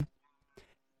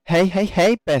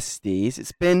Hey, besties.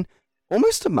 It's been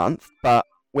almost a month, but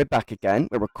we're back again.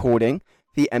 We're recording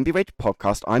the EnBi Rage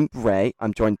podcast. I'm Ray.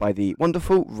 I'm joined by the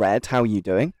wonderful Red. How are you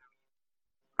doing?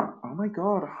 Oh my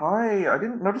God, hi. I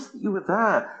didn't notice that you were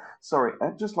there. Sorry,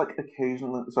 Ed just like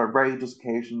occasionally, sorry, Ray just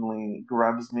occasionally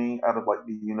grabs me out of like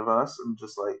the universe and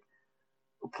just like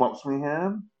plops me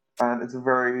here, and it's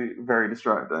very, very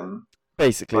distracting.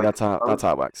 Basically, Like that's I that's was,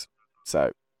 how it works. So,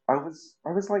 I was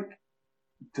like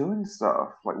doing stuff.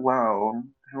 Like, wow,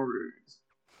 how rude.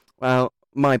 well,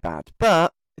 my bad.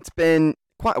 But it's been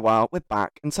quite a while. We're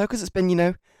back. And so, because it's been,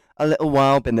 a little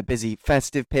while, been the busy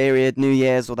festive period, New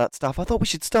Year's, all that stuff, I thought we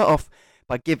should start off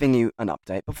by giving you an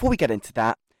update. Before we get into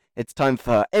that, it's time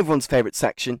for everyone's favourite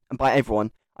section. And by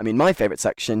everyone, I mean my favourite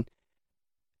section,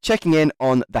 checking in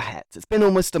on the Hets. It's been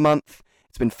almost a month.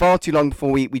 It's been far too long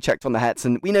before we checked on the Hets,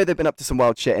 and we know they've been up to some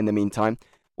wild shit in the meantime.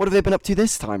 What have they been up to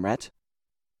this time, Red?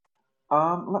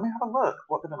 Let me have a look.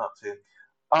 What they've been up to.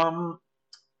 Um,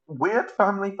 Weird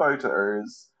family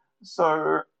photos.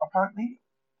 So apparently,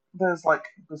 there's like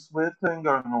this weird thing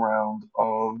going around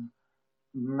of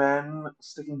men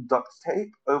sticking duct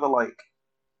tape over like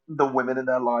the women in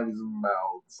their lives'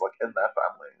 mouths, like in their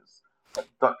families, like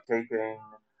duct taping,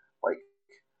 like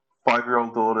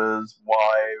 5-year-old daughters,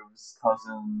 wives,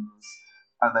 cousins,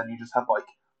 and then you just have like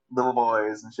little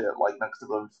boys and shit like next to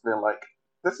them, just being like,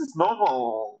 "This is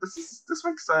normal. This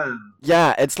makes sense."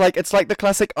 Yeah, it's like the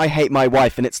classic "I hate my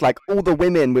wife," and it's like all the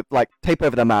women with like tape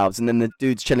over their mouths, and then the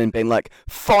dudes chilling, being like,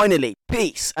 "Finally,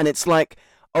 peace!" And it's like,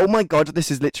 oh my god,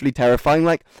 this is literally terrifying.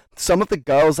 Like some of the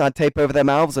girls that had tape over their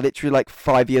mouths are literally like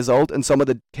 5 years old, and some of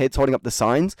the kids holding up the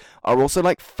signs are also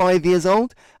like 5 years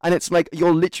old, and it's like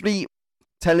you're literally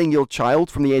telling your child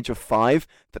from the age of 5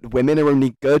 that women are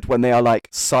only good when they are like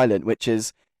silent, which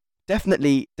is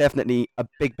definitely a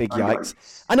big yikes.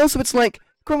 Yikes. And also, it's like,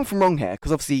 correct me if I'm wrong here,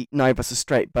 because obviously neither of us are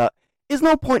straight, but is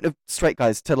no point of straight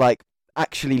guys to like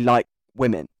actually like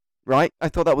women, right? I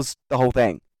thought that was the whole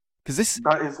thing. Because this,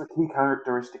 That is a key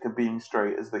characteristic of being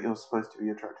straight is that you're supposed to be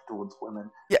attracted towards women,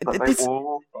 yeah, but they this,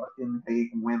 all fucking hate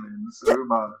women yeah, so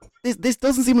much. this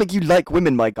doesn't seem like you like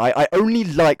women, my guy. I only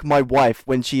like my wife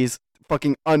when she is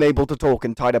fucking unable to talk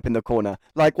and tied up in the corner.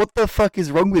 Like, what the fuck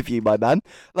is wrong with you, my man?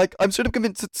 Like, I'm sort of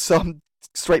convinced that some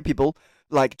straight people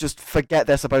like just forget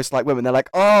they're supposed to like women. They're like,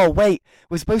 oh wait,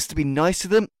 we're supposed to be nice to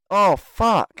them. Oh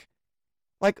fuck!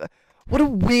 Like, what a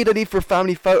weird idea for a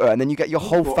family photo, and then you get your I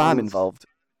whole thought I fam was involved.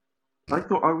 I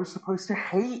thought I was supposed to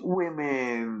hate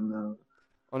women.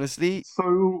 Honestly,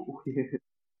 So weird.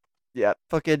 yeah,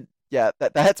 fucking yeah,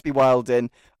 that had to be wild in.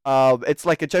 It's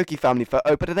like a jokey family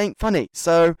photo, but it ain't funny.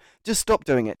 So just stop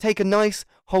doing it. Take a nice,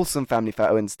 wholesome family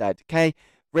photo instead. Okay,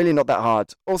 really not that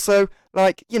hard. Also,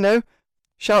 like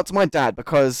shout out to my dad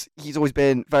because he's always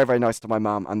been very nice to my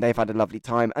mum, and they've had a lovely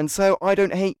time. And so I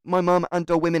don't hate my mum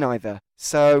and/or women either.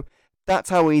 So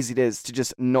that's how easy it is to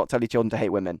just not tell your children to hate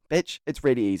women, bitch. It's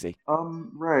really easy.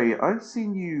 Ray, I've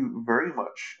seen you very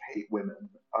much hate women.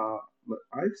 Look,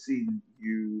 I've seen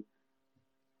you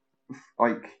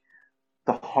like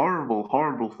the horrible,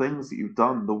 horrible things that you've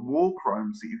done, the war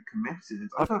crimes that you've committed.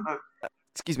 I I've don't know.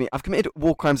 excuse me, I've committed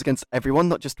war crimes against everyone,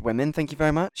 not just women. Thank you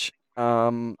very much.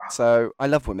 So I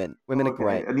love women. Women Oh, are okay,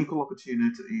 great. an equal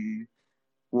opportunity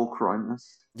war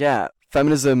criminalist. Yeah,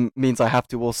 feminism means I have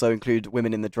to also include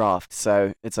women in the draft,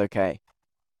 so it's okay.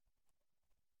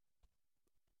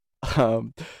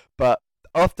 Um, but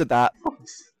after that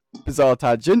bizarre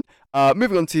tangent,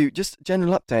 moving on to just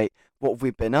general update. What have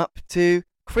we been up to?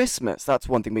 Christmas. That's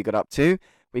one thing we got up to.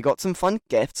 We got some fun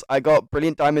gifts. I got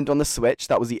Brilliant Diamond on the Switch.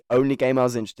 That was the only game I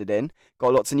was interested in.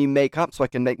 Got lots of new makeup so I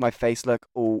can make my face look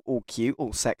all cute,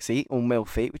 all sexy, all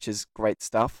milfy, which is great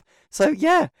stuff. So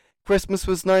yeah, Christmas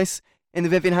was nice. In the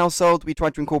Vivian household, we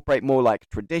tried to incorporate more like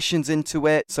traditions into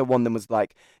it. So one of them was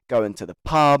like going to the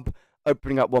pub,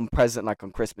 opening up one present like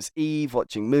on Christmas Eve,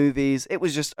 watching movies. It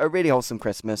was just a really wholesome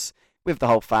Christmas with the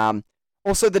whole fam.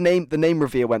 Also, the name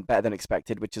reveal went better than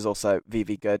expected, which is also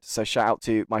VV good. So shout out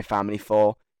to my family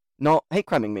for not hate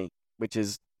cramming me, which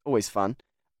is always fun.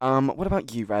 What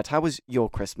about you, Red? How was your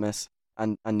Christmas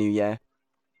and New Year?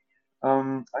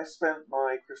 I spent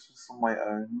my Christmas on my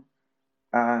own,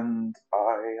 and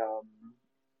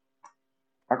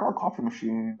I got a coffee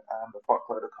machine and a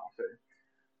fuckload of coffee.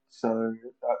 So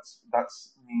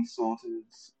that's me sorted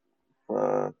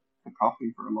for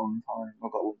coffee for a long time.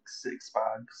 I've got like 6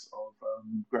 bags of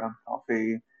ground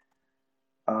coffee,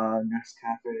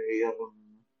 Nescafe,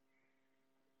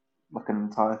 like an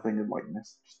entire thing of like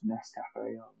just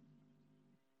Nescafe,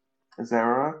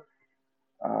 Zero.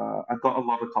 I've got a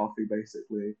lot of coffee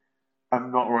basically.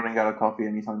 I'm not running out of coffee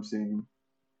anytime soon.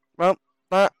 Well,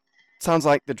 that sounds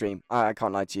like the dream. I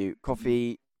can't lie to you.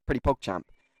 Coffee, pretty PogChamp.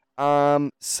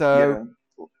 So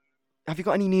Yeah. have you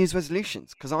got any New Year's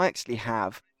resolutions? Because I actually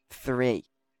have three.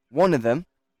 One of them,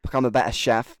 become a better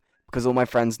chef, because all my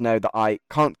friends know that I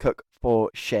can't cook for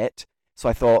shit. So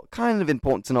I thought, kind of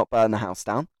important to not burn the house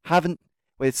down. Haven't,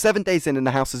 we're 7 days in and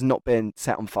the house has not been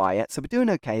set on fire yet, so we're doing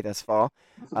okay thus far.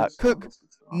 That's a good start. Cook That's a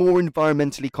good start. more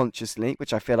environmentally consciously,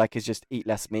 which I feel like is just eat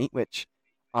less meat, which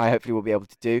I hopefully will be able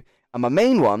to do. And my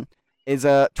main one is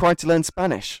try to learn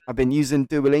Spanish. I've been using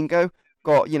Duolingo,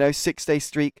 got 6 day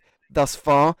streak thus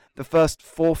far. The first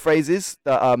four phrases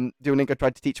that Duolingo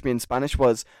tried to teach me in Spanish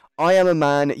was "I am a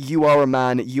man, you are a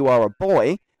man, you are a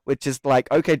boy," which is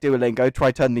like, okay, Duolingo,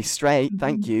 try turn me straight.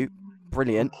 Thank you,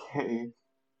 brilliant. Okay.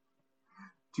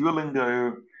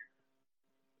 Duolingo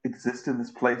exists in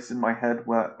this place in my head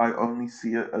where I only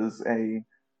see it as a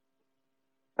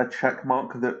check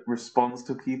mark that responds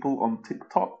to people on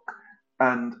TikTok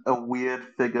and a weird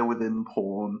figure within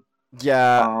porn.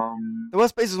 Yeah. Um, The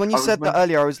worst bit is when you I was said that meant.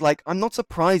 earlier, I was like, I'm not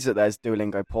surprised that there's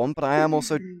Duolingo porn, but I am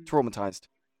also traumatized.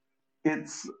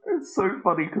 It's so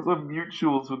funny because I'm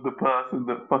mutuals with the person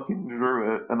that fucking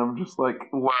drew it, and I'm just like,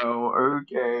 wow,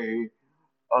 okay.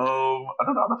 I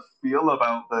don't know how to feel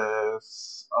about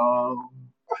this.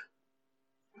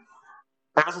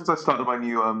 Ever since I started my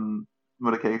new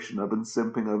medication, I've been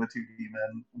simping over 2D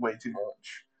men way too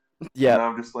much. And Yeah. now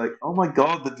I'm just like, oh my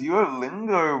god, the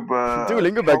Duolingo, but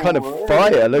Duolingo man kind of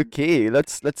fire, hello. low key.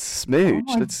 Let's Oh smooch.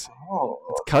 my Let's god.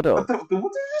 cuddle. What did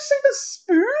you say, the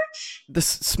spooch? The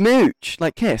smooch,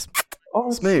 like kiss. Oh,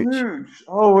 Smooch. smooch.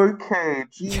 Oh, okay.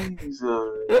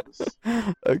 Jesus.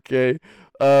 Okay.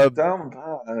 Um. Damn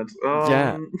bad.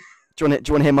 Yeah. Do you want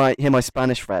to hear my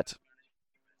Spanish read?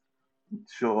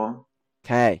 Sure.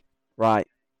 Okay. Right.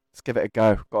 Let's give it a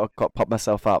go. Got to pop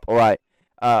myself up. All right.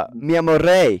 Mi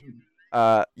amore.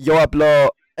 Yo hablo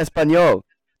español.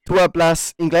 ¿Tú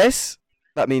hablas inglés?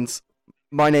 That means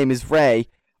my name is Ray.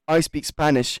 I speak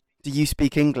Spanish. Do you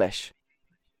speak English?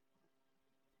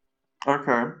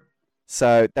 Okay.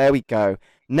 So there we go.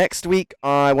 Next week,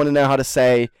 I want to know how to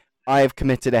say I have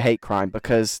committed a hate crime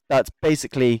because that's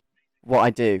basically what I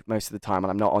do most of the time when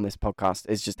I'm not on this podcast.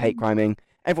 Is just hate criming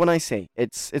everyone I see.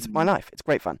 It's my life. It's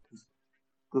great fun.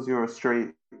 Because you're a straight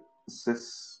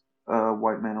cis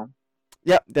white male.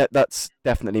 Yep, that's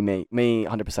definitely me. Me,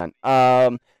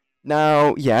 100%.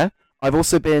 Now, yeah, I've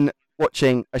also been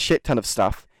watching a shit ton of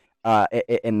stuff.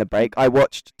 In the break, I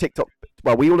watched TikTok.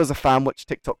 Well, we all as a fan watched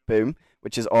TikTok Boom,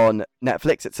 which is on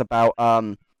Netflix. It's about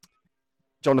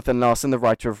Jonathan Larson, the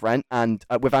writer of Rent, and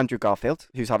with Andrew Garfield,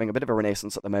 who's having a bit of a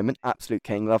renaissance at the moment. Absolute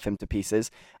king, love him to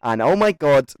pieces. And oh my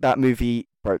god, that movie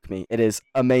broke me. It is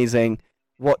amazing.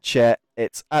 Watch it.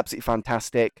 It's absolutely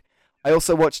fantastic. I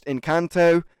also watched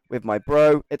Encanto with my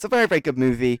bro. It's a very, very good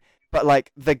movie, but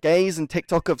like the gays and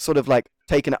TikTok have sort of like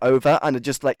taken it over and are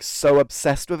just like so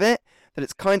obsessed with it that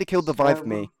it's kind of killed the vibe for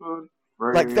me. Stanford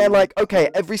Like they're Frame. like, okay,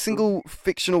 every single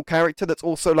fictional character that's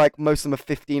also like most of them are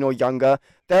 15 or younger,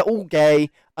 they're all gay,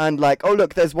 and like, oh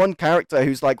look, there's one character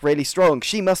who's like really strong.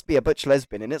 She must be a butch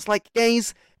lesbian, and it's like,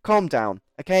 gays, calm down,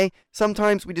 okay?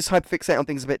 Sometimes we just hyperfixate on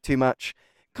things a bit too much.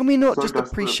 Can we not So just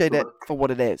desperate appreciate for it for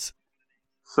what it is?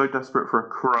 so desperate for a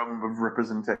crumb of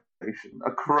representation.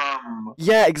 A crumb.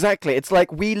 Yeah, exactly. It's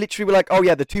like we literally were like, oh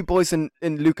yeah, the two boys in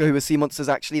Luca who are sea monsters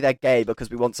actually they're gay because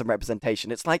we want some representation.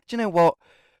 It's like, do you know what?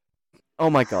 Oh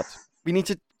my god, we need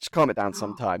to just calm it down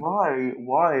sometime. Why?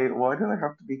 Why did I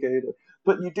have to be gay?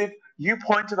 But you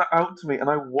pointed that out to me, and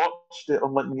I watched it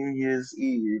on like New Year's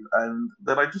Eve, and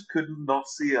then I just could not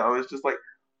see it. I was just like,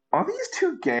 are these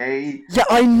two gay? Yeah,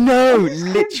 I know, Are these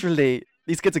kids literally.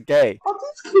 These kids are gay. are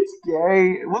these kids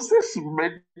gay? Was this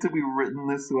meant to be written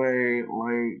this way?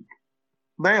 Like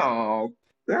they are.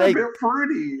 They're a They, bit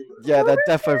fruity. yeah, They're a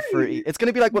they're bit defo fruity. fruity. It's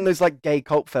gonna be like one of those like gay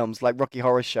cult films, like Rocky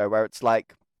Horror Show, where it's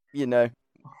like, you know,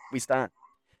 we stand.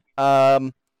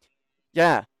 Um,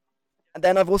 yeah. And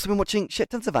then I've also been watching shit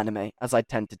tons of anime, as I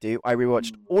tend to do. I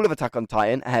rewatched all of Attack on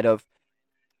Titan ahead of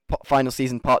final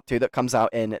season part two that comes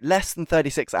out in less than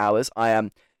 36 hours. I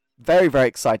am very, very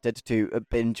excited to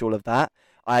binge all of that.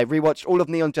 I rewatched all of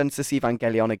Neon Genesis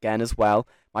Evangelion again as well.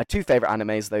 My two favorite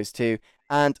animes, those two.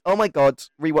 And oh my god,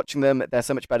 rewatching them, they're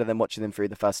so much better than watching them through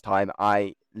the first time.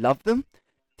 I love them.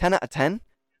 10 out of 10.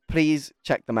 Please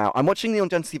check them out. I'm watching Neon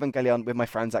Genesis Evangelion with my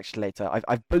friends actually later.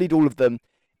 I've bullied all of them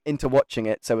into watching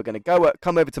it. So we're going to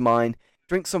come over to mine,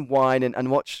 drink some wine, and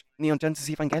watch Neon Genesis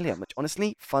Evangelion, which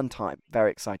honestly, fun time.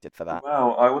 Very excited for that.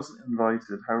 Wow, I wasn't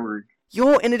invited. How rude.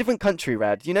 You're in a different country,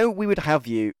 Red. You know we would have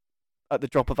you at the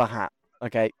drop of a hat.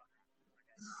 Okay.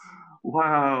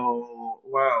 Wow,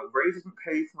 wow. Ray didn't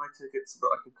pay for my tickets so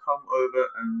that I could come over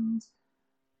and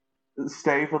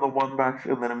stay for the one bash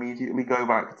and then immediately go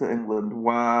back to England.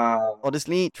 Wow.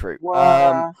 Honestly, true.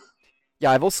 Wow.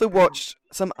 Yeah, I've also watched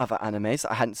some other animes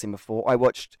that I hadn't seen before. I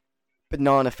watched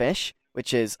Banana Fish,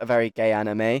 which is a very gay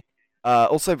anime.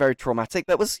 Also very traumatic,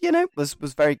 but was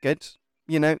very good.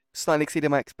 Slightly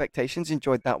exceeded my expectations.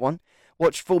 Enjoyed that one.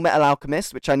 Watched Full Metal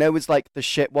Alchemist, which I know was like the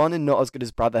shit one and not as good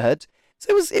as Brotherhood.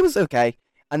 So it was okay.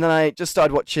 And then I just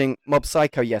started watching Mob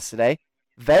Psycho yesterday.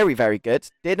 Very, very good.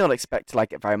 Did not expect to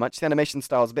like it very much. The animation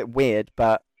style is a bit weird,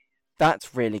 but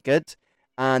that's really good.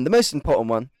 And the most important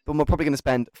one, but we're probably going to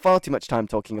spend far too much time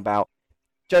talking about,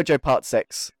 JoJo Part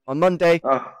 6. On Monday,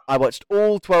 Uh, I watched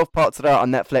all 12 parts that are out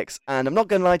on Netflix, and I'm not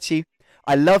going to lie to you,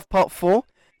 I love Part 4.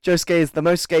 Josuke is the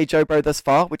most gay Jobro thus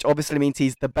far, which obviously means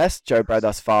he's the best Jobro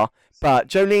thus far. But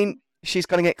Jolene, she's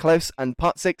going to get close, and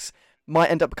Part 6 might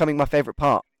end up becoming my favourite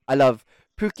part. I love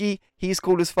Pookie, he's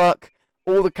cool as fuck.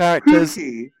 All the characters.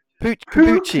 Pookie.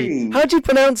 Kabuchi. Pookie. How do you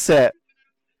pronounce it?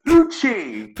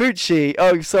 Poochie. Poochie.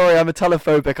 Oh, sorry, I'm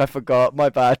Italophobic, I forgot. My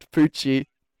bad. Poochie.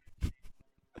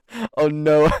 Oh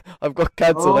no, I've got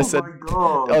cancelled. I Oh said, my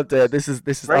god. oh dear, this is.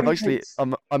 I'm Ray actually, hates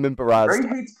I'm embarrassed. Ray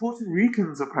hates Puerto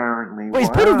Ricans apparently. Wait, he's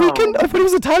Puerto Rican? I Wow. thought he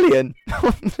was Italian.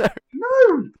 Oh no.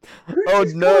 No. Oh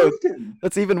Poochie's Puerto no, Rican.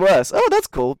 that's even worse. Oh, that's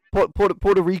cool.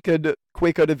 Puerto Rican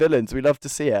Quaker the villains. We love to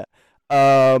see it.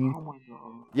 Um, Oh my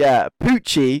god. yeah,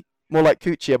 Poochie, more like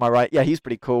Coochie, am I right? Yeah, he's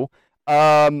pretty cool.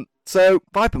 So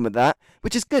vibing with that,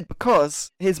 which is good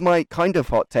because here's my kind of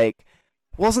hot take.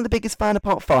 Wasn't the biggest fan of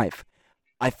Part 5.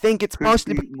 I think it's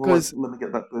partially Poochie, more like, because, let me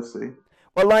get that pussy.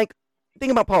 well, like, the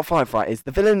thing about Part 5, right, is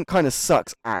the villain kind of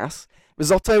sucks ass.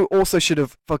 Risotto also should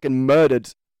have fucking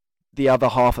murdered the other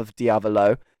half of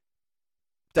Diavolo.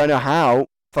 Don't know how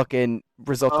fucking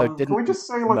Risotto Can we didn't just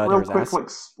say, like, murder real his quick, ass. like,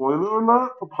 spoiler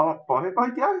alert for part 5, I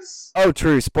guess? Oh,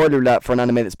 true. Spoiler alert for an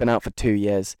anime that's been out for 2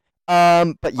 years.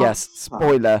 But Oh, yes,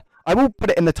 spoiler. I will put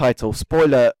it in the title.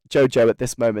 Spoiler JoJo at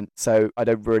this moment, so I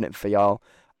don't ruin it for y'all.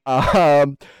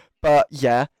 Um, but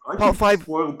yeah, I Part can 5.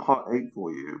 spoil part 8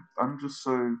 for you. I'm just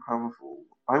so powerful.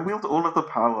 I wield all of the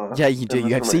power Yeah, you do. in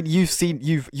this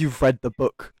relationship. You've read the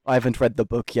book. I haven't read the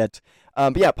book yet.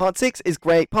 But yeah, Part 6 is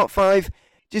great. Part 5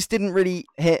 just didn't really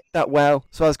hit that well,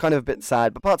 so I was kind of a bit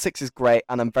sad. But Part 6 is great,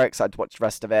 and I'm very excited to watch the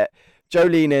rest of it.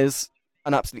 Jolene is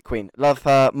an absolute queen. Love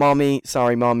her. Mommy.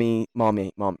 Sorry, mommy.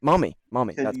 Mommy. Mommy.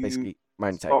 Mommy. Can That's you basically my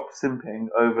own take. stop simping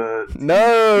over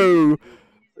No!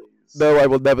 please? No, I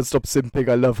will never stop simping.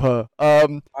 I love her.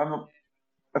 I'm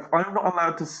if I'm not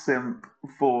allowed to simp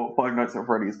for Five Nights at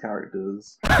Freddy's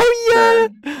characters, Oh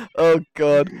then yeah! Oh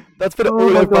god, that's been oh all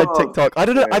my over my god. TikTok. I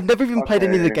don't know. Okay, I've never even played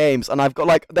any of the okay. games, and I've got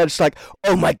like they're just like,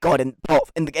 oh my god, in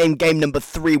the game number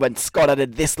 3 when Scott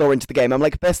added this lore into the game. I'm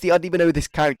like, bestie, I don't even know who this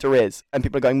character is, and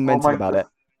people are going Oh mental my about god. it.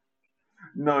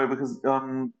 No, because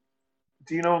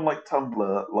do you know on like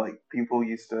Tumblr, like people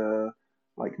used to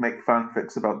like make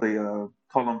fanfics about the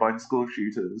Columbine school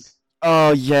shooters?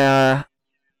 Oh yeah,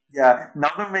 Yeah,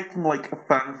 now they're making like a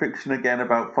fan fiction again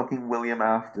about fucking William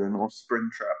Afton or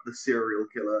Springtrap, the serial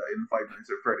killer in Five Nights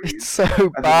at it's Freddy's,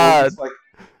 so and they're all bad. just like,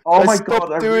 "Oh I my god,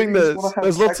 stopped I doing really just this. want to have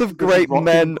There's lots sex of with this great rotting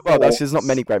men. Well, actually, there's not corpse."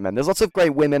 many great men. There's lots of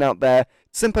great women out there.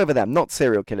 Simp over them, not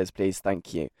serial killers, please.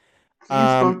 Thank you.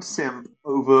 Please Um, don't simp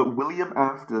over William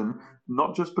Afton,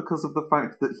 not just because of the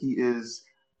fact that he is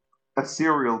a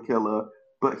serial killer,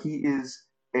 but he is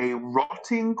a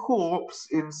rotting corpse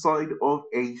inside of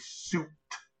a suit.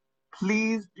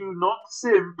 Please do not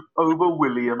simp over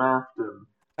William Afton.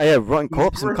 Oh yeah, Rotten He's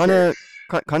Corpse. And kind of,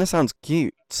 British. kind of sounds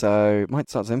cute. So might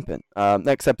start simping.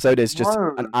 Next episode is just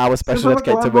an No. hour Simp special over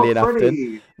dedicated to Glamrock William Afton.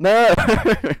 Freddy. No.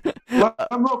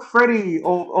 Glamrock Freddy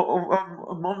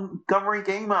or Montgomery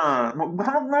Gamer. Not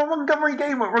Montgomery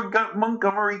Gamer,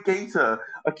 Montgomery Gator.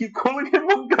 I keep calling him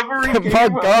Montgomery Gamer.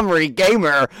 Montgomery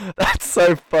Gamer. That's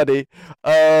so funny.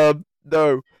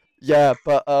 No. Yeah,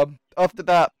 but after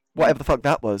that, whatever the fuck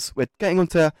that was, we're getting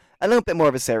onto a little bit more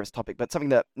of a serious topic, but something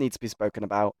that needs to be spoken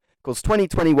about. Because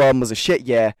 2021 was a shit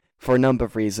year for a number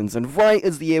of reasons, and right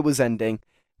as the year was ending,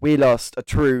 we lost a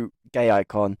true gay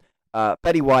icon.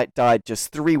 Betty White died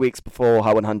just 3 weeks before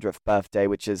her 100th birthday,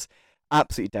 which is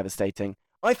absolutely devastating.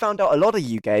 I found out a lot of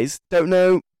you gays don't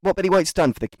know what Betty White's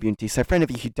done for the community, so for any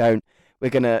of you who don't, we're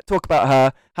going to talk about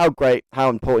her, how great, how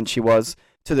important she was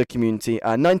to the community.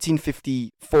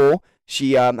 1954,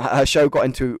 her show got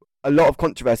into a lot of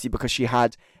controversy because she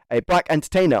had a black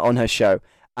entertainer on her show.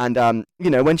 And,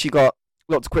 when she got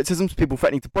lots of criticisms, people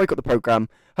threatening to boycott the program,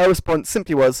 her response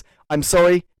simply was, I'm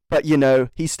sorry, but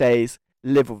he stays,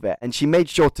 live with it. And she made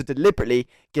sure to deliberately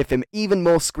give him even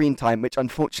more screen time, which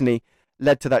unfortunately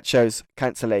led to that show's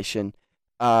cancellation.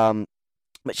 But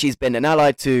she's been an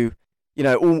ally to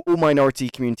all minority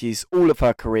communities, all of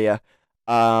her career.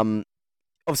 Um,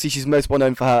 Obviously, she's most well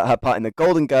known for her part in the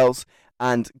Golden Girls,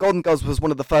 and Golden Girls was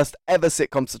one of the first ever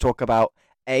sitcoms to talk about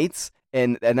AIDS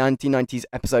in a 1990s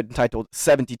episode entitled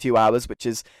 72 Hours, which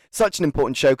is such an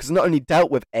important show because it not only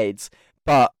dealt with AIDS,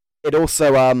 but it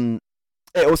also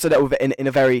dealt with it in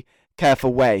a very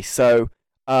careful way. So,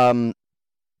 um,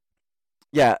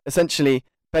 yeah, essentially,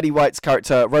 Betty White's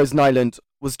character, Rose Nyland,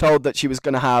 was told that she was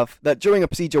going to have, that during a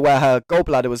procedure where her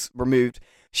gallbladder was removed,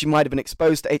 she might have been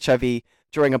exposed to HIV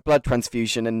during a blood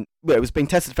transfusion, and well, it was being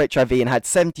tested for HIV and had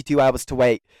 72 hours to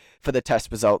wait for the test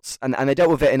results. And they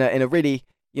dealt with it in a really,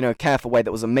 careful way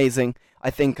that was amazing. I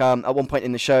think at one point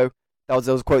in the show, there was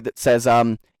a quote that says,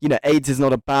 AIDS is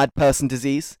not a bad person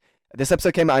disease. This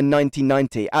episode came out in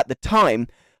 1990. At the time,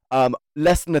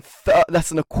 less than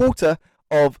a quarter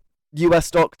of US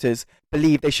doctors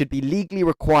believe they should be legally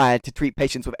required to treat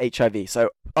patients with HIV. So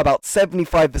about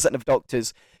 75% of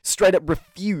doctors straight up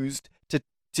refused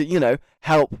to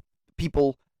help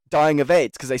people dying of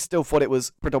AIDS because they still thought it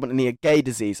was predominantly a gay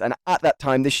disease. And at that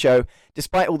time, this show,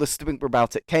 despite all the stigma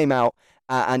about it, came out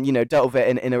and dealt with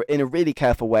it in a really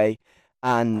careful way.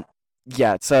 And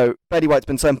yeah, so Betty White's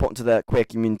been so important to the queer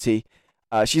community.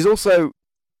 She's also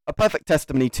a perfect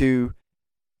testimony to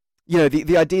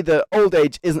the idea that old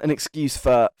age isn't an excuse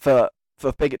for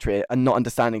bigotry and not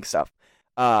understanding stuff.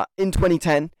 In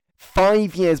 2010,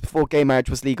 5 years before gay marriage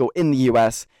was legal in the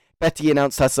US, Betty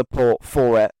announced her support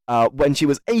for it when she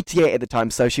was 88 at the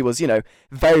time, so she was,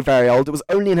 very, very old. It was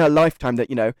only in her lifetime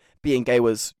that, being gay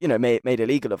was, made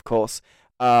illegal, of course.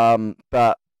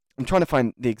 But I'm trying to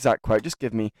find the exact quote. Just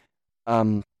give me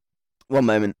one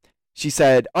moment. She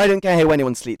said, "I don't care who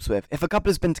anyone sleeps with. If a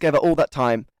couple has been together all that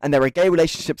time, and there are gay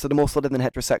relationships that are more solid than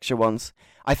heterosexual ones,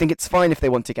 I think it's fine if they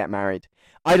want to get married.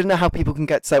 I don't know how people can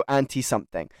get so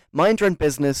anti-something. Mind your own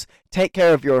business, take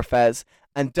care of your affairs,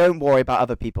 and don't worry about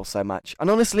other people so much." And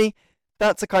honestly,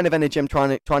 that's the kind of energy I'm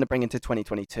trying to bring into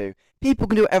 2022. People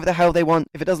can do whatever the hell they want.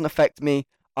 If it doesn't affect me,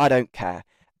 I don't care.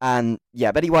 And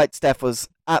yeah, Betty White's death was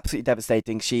absolutely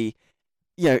devastating. She,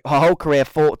 her whole career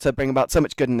fought to bring about so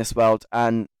much good in this world.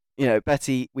 And,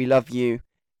 Betty, we love you.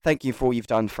 Thank you for all you've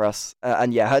done for us.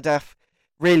 And yeah, her death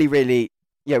really, really,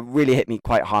 really hit me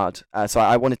quite hard. So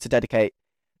I wanted to dedicate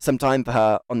some time for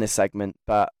her on this segment.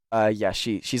 But yeah,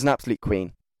 she's an absolute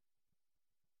queen.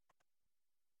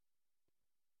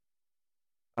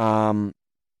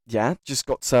 Yeah, just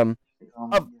got some.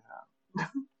 Oh, Yeah.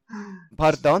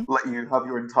 pardon? Let you have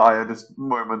your entire just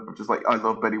moment of just like, I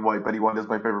love Betty White. Betty White is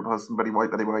my favorite person. Betty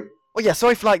White. Betty White. Oh yeah,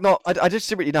 sorry for like not. I just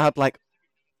didn't really know how to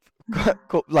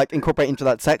like incorporate into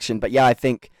that section. But yeah, I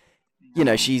think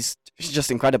she's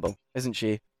just incredible, isn't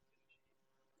she?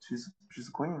 She's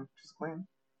a queen. She's a queen.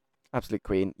 Absolute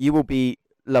queen. You will be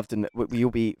loved and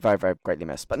you'll be very, very greatly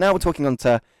missed. But now we're talking on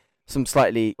to some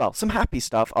happy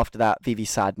stuff after that Vivi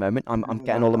sad moment. I'm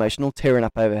getting all emotional, tearing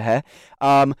up over here.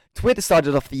 Twitter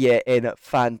started off the year in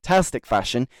fantastic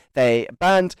fashion. They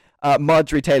banned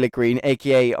Marjorie Taylor Greene,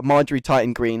 aka Marjorie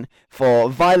Titan Green, for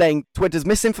violating Twitter's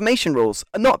misinformation rules.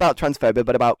 Not about transphobia,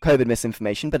 but about COVID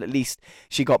misinformation. But at least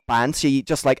she got banned. She,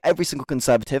 just like every single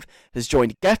conservative, has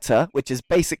joined Getter, which is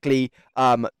basically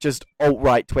just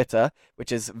alt-right Twitter,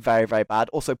 which is very, very bad.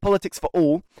 Also, Politics for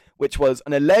All, which was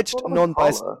an alleged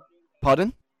non-biased.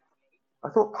 Pardon? I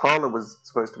thought Parler was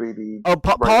supposed to be the. Oh,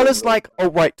 Parler's like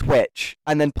alt-right Twitch,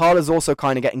 and then Parler's also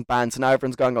kind of getting banned, so now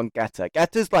everyone's going on Getter.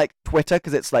 Getter's like Twitter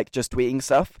because it's like just tweeting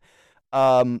stuff.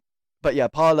 But yeah,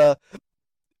 Parler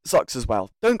sucks as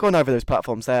well. Don't go on over those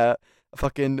platforms. They're a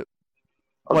fucking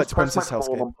white supremacist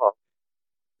hellscape.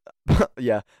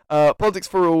 Yeah. Politics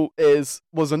for All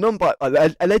was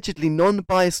a allegedly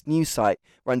non-biased news site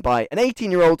run by an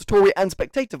 18-year-old Tory and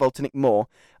Spectator voter Nick Moore.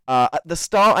 At the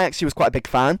start, I actually was quite a big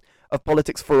fan of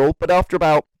Politics for All, but after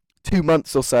about 2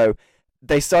 months or so,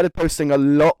 they started posting a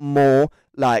lot more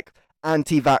like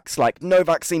anti-vax, like no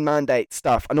vaccine mandate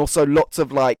stuff, and also lots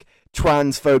of like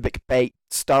transphobic bait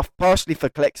stuff, partially for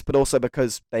clicks, but also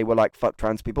because they were like, fuck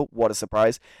trans people, what a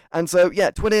surprise. And so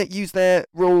yeah, Twitter used their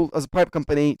rule as a private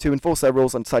company to enforce their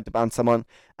rules and decide to ban someone,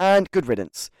 and good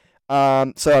riddance.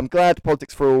 So I'm glad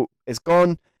Politics for All is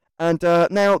gone, and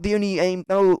now all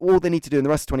they need to do in the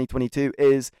rest of 2022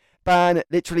 is ban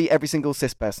literally every single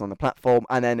cis person on the platform,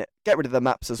 and then get rid of the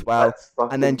maps as well,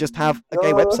 and then just have a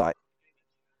gay website.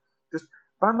 Just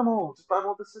ban them all. Just ban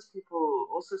all the cis people.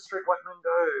 Also, straight white men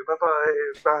go.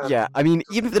 Bye bye. Yeah, I mean,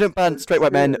 even if they don't ban straight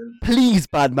white men, please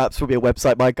ban maps for your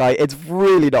website, my guy. It's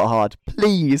really not hard.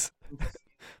 Please.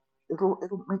 It'll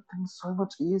make things so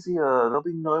much easier. There'll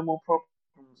be no more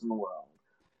problems in the world.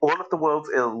 All of the world's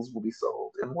ills will be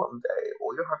solved in one day.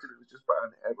 All you have to do is just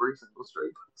ban every single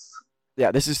straight person.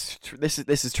 Yeah, this is true.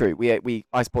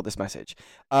 I support this message.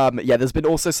 Yeah, there's been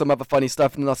also some other funny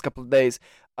stuff in the last couple of days.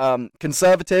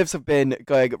 Conservatives have been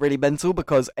going really mental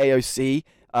because AOC,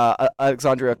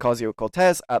 Alexandria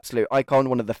Ocasio-Cortez, absolute icon,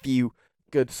 one of the few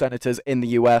good senators in the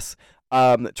U.S.,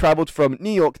 traveled from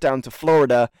New York down to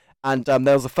Florida, and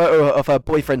there was a photo of her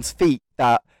boyfriend's feet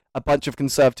that a bunch of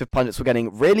conservative pundits were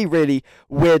getting really, really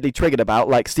weirdly triggered about,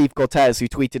 like Steve Cortez, who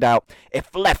tweeted out,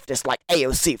 "If leftists like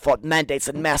AOC thought mandates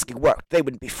and masking worked, they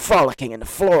wouldn't be frolicking in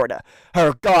Florida.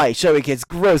 Her guy showing his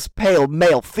gross, pale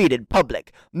male feet in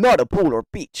public, not a pool or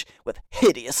beach, with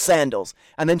hideous sandals."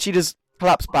 And then she just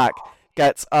claps back,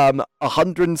 gets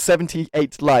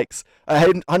 178 likes,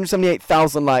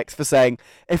 178,000 likes for saying,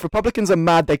 "If Republicans are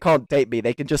mad they can't date me,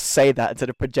 they can just say that instead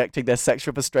of projecting their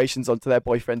sexual frustrations onto their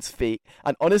boyfriend's feet."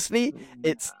 And honestly,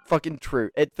 it's fucking true.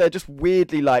 They're just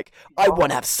weirdly like, "I want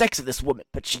to have sex with this woman,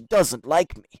 but she doesn't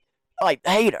like me. I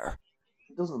hate her."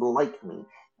 She doesn't like me,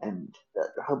 and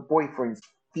her boyfriend's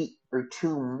feet are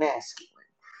too masculine.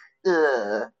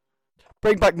 Ugh.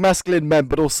 Bring back masculine men,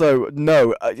 but also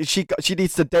no. She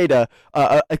needs to date a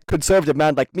conservative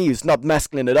man like me who's not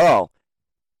masculine at all.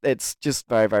 It's just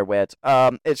very, very weird.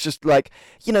 It's just like,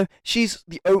 she's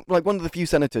like one of the few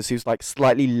senators who's like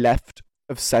slightly left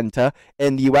of center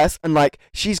in the US, and like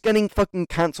she's getting fucking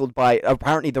cancelled by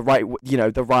apparently the right,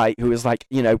 the right, who is like,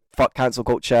 fuck cancel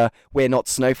culture, we're not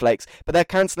snowflakes, but they're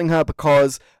canceling her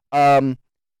because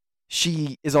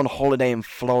she is on holiday in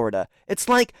Florida. It's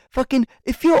like fucking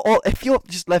if you're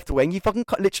just left wing, you fucking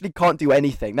literally can't do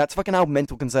anything. That's fucking how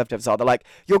mental conservatives are. They're like,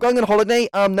 "You're going on holiday?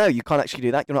 No, you can't actually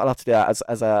do that. You're not allowed to do that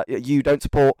as a you don't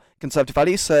support conservative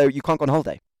values, so you can't go on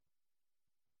holiday."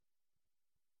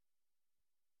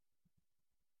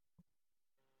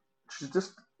 She's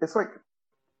just. It's like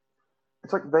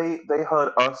they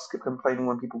heard us complaining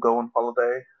when people go on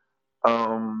holiday.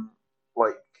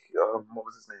 Like what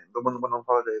was his name? The one that went on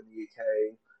holiday in the UK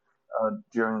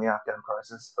during the Afghan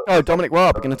crisis. That Oh, was like Dominic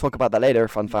Raab. We're gonna talk about that later.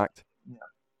 Fun fact. yeah,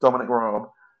 Dominic Raab.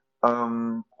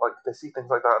 Like they see things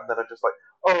like that and then are just like,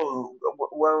 oh,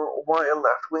 well, why are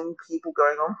left wing people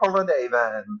going on holiday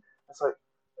then? It's like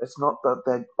it's not that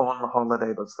they're on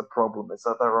holiday that's the problem. It's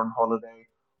that they're on holiday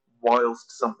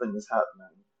whilst something is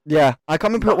happening. Yeah, I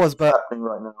can't remember who it was, Nothing's but happening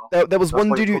right now. there was That's one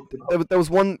why dude you're who, talking about. there was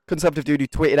one conservative dude who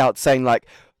tweeted out saying like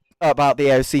about the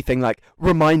AOC thing, like,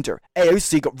 "Reminder,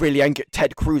 AOC got really angry at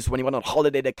Ted Cruz when he went on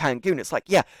holiday to Cancun." It's like,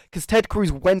 yeah, because Ted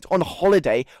Cruz went on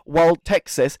holiday while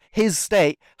Texas, his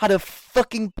state, had a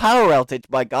fucking power outage,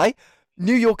 my guy.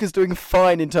 New York is doing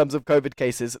fine in terms of COVID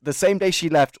cases. The same day she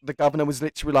left, the governor was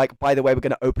literally like, "By the way, we're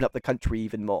going to open up the country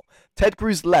even more." Ted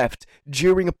Cruz left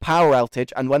during a power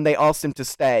outage, and when they asked him to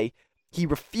stay, he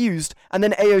refused, and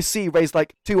then AOC raised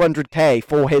like 200K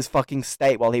for his fucking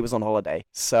state while he was on holiday.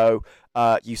 So,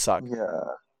 you suck.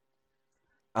 Yeah.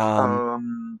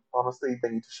 Um, Honestly, they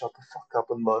need to shut the fuck up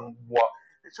and learn what.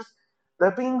 It's just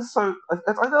they're being so.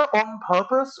 It's either on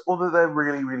purpose or that they're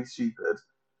really, really stupid,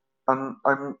 and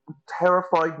I'm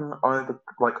terrified in either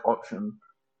like option.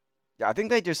 yeah, I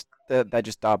think they're just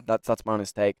dumb. That's my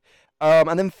honest take.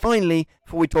 And then finally,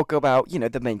 before we talk about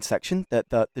the main section,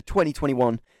 the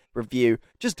 2021 review,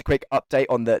 just a quick update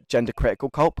on the gender critical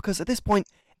cult, because at this point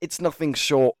it's nothing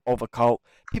short of a cult.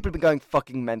 People have been going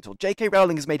fucking mental. J.K.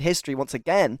 Rowling has made history once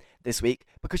again this week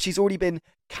because she's already been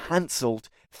cancelled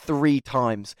 3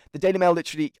 times. The Daily Mail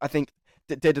literally, I think,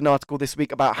 did an article this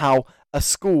week about how a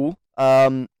school,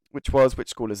 which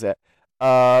school is it?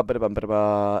 Let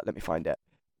me find it.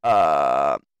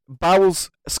 Bowles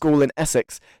School in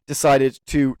Essex decided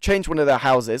to change one of their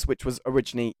houses, which was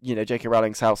originally, J.K.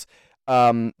 Rowling's house,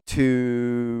 to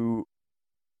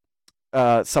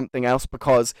something else,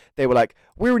 because they were like,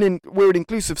 we're an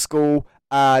inclusive school,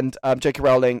 and J.K.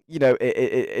 Rowling,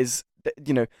 is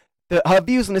her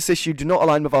views on this issue do not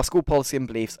align with our school policy and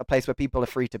beliefs, a place where people are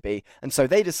free to be. And so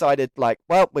they decided, like,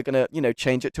 well, we're gonna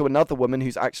change it to another woman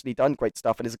who's actually done great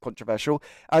stuff and is controversial.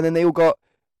 And then they all got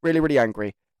really, really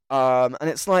angry. And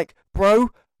it's like,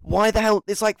 bro, why the hell?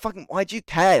 It's like, fucking, why do you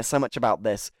care so much about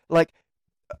this? Like,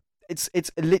 it's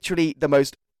literally the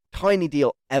most tiny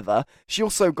deal ever. She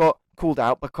also got called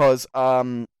out because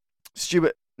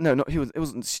Stuart, no, not he was. It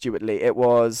wasn't Stuart Lee. It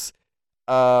was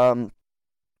how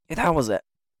was it?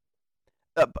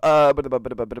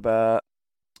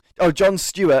 John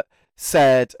Stewart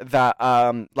said that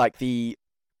like the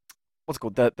what's it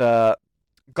called, the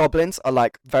goblins are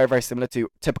like very, very similar to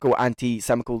typical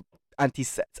anti-Semitic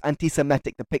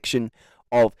depiction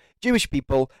of Jewish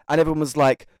people, and everyone was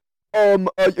like, are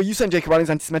you saying J.K. Rowling's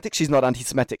anti-Semitic? She's not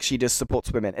anti-Semitic. She just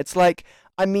supports women. It's like,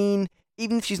 I mean,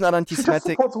 even if she's not She just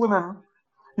anti-Semitic, supports women.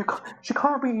 She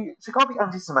can't be. She can't be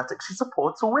anti-Semitic. She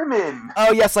supports women.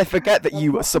 Oh yes, I forget that Oh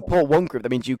you god. support one group. That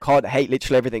means you can't hate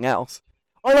literally everything else.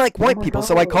 I like Oh white my people,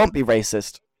 so I god. can't be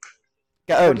racist.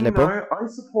 Get But owned, you liberal. know,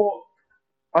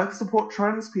 I support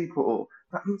trans people.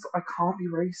 That means I can't be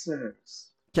racist.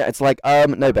 Yeah, it's like,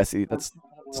 no, Bessie, That's not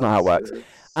how it that's not how it works, works.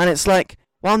 sis. And it's like,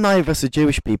 while neither of us are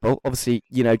Jewish people, obviously,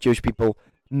 Jewish people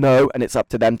know, and it's up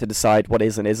to them to decide what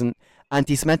is and isn't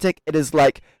anti-Semitic. It is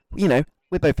like, we're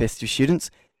both history students.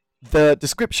 The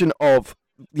description of,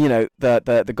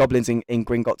 the goblins in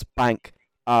Gringotts Bank,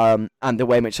 and the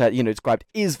way in which they're, described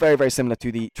is very, very similar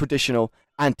to the traditional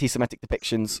anti-Semitic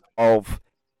depictions of,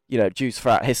 Jews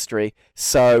throughout history.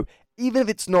 So even if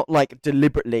it's not like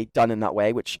deliberately done in that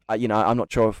way, which I'm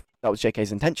not sure if that was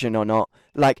JK's intention or not,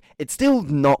 like it's still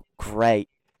not great.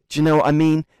 Do you know what I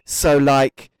mean? So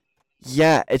like,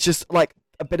 yeah, it's just like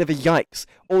a bit of a yikes.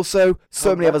 Also, Her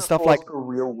so many other stuff metaphors like, for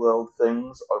real world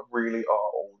things really are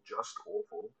all just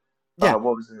awful. yeah,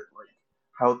 What was it like?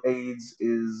 How AIDS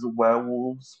is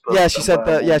werewolves, but yeah, the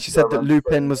werewolves she said go that around Lupin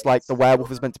spreading was like AIDS the to werewolf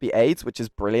was children. meant to be AIDS, which is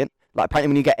brilliant. Like apparently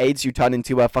when you get AIDS, you turn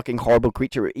into a fucking horrible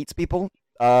creature who eats people.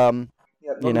 Um,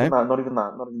 Yeah, you not even know. that. Not even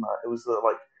that. Not even that. It was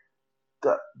like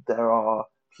that. There are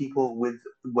people with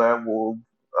werewolf,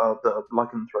 the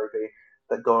lycanthropy,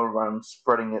 that go around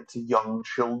spreading it to young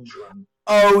children.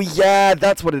 Oh yeah,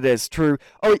 that's what it is. True.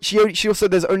 Oh, she also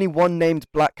there's only one named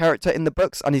black character in the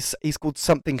books, and he's called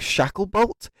something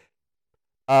Shacklebolt.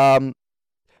 Um.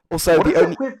 Also, What the is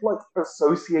only it with like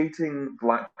associating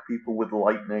black people with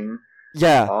lightning?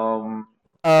 yeah. Um,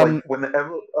 like Um.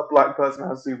 whenever a black person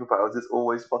has superpowers, it's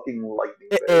always fucking lightning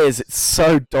It is. based. It's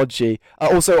so dodgy.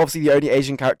 Also, obviously, the only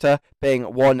Asian character being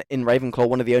one in Ravenclaw,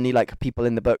 one of the only like people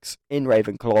in the books in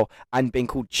Ravenclaw, and being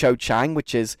called Cho Chang,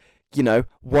 which is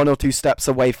one or two steps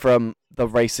away from the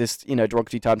racist,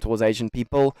 derogatory term towards Asian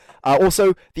people.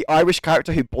 Also, the Irish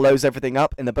character who blows everything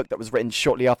up in the book that was written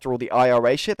shortly after all the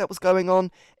IRA shit that was going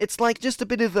on. It's like just a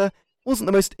bit of a wasn't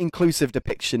the most inclusive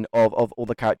depiction of all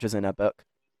the characters in her book.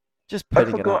 Just I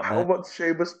putting it forgot out how there. much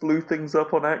Seamus blew things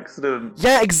up on accident.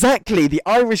 Yeah, exactly. The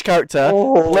Irish character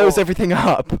blows Oh, everything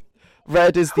up.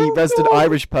 Red is the oh resident god,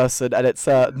 Irish person, and it's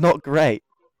not great.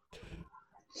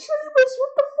 Seamus, what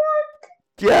the fuck?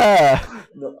 Yeah,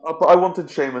 No, but I wanted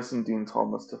Seamus and Dean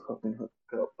Thomas to fucking hook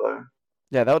up though.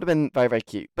 yeah, that would have been very, very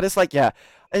cute. But it's like, yeah,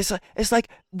 it's like,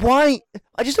 why?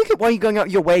 I just look at why you're going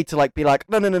out your way to like be like,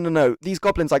 no, no, no, no, no. These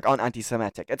goblins like aren't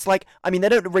anti-Semitic. It's like, I mean, they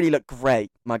don't really look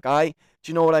great, my guy.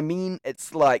 Do you know what I mean?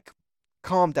 It's like,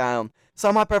 calm down.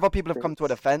 Some high-profile people have come to a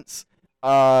It's defense,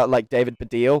 like David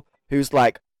Baddiel, who's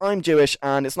like, I'm Jewish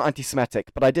and it's not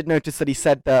anti-Semitic. But I did notice that he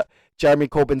said that Jeremy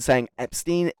Corbyn saying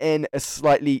Epstein in a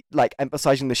slightly like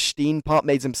emphasizing the Steen part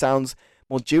made him sound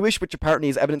more Jewish, which apparently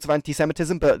is evidence of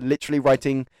anti-Semitism, but literally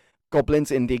writing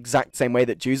goblins in the exact same way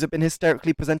that Jews have been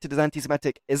hysterically presented as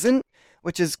anti-Semitic isn't,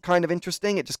 which is kind of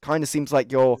interesting. It just kind of seems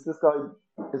like you're. is this guy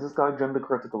is this guy gender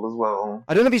critical as well?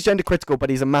 I don't know if he's gender critical, but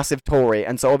he's a massive Tory,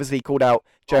 and so obviously he called out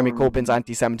Jeremy Corbyn's Um,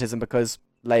 anti-Semitism because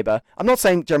Labour. I'm not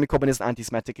saying Jeremy Corbyn isn't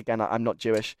anti-Semitic. Again, I'm not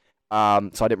Jewish, so I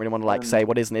didn't really want to like say and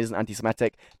what isn't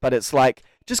anti-Semitic. But it's like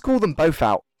just call them both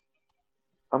out.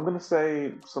 I'm gonna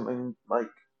say something like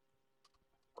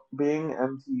being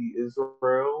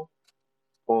anti-Israel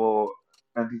or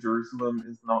anti-Jerusalem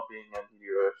is not being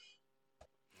anti-Jewish.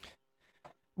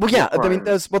 Well, They're yeah, I mean,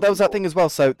 crimes there was that equal. thing as well.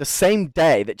 So the same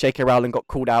day that J.K. Rowling got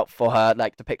called out for her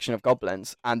like depiction of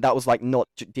goblins, and that was like not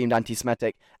deemed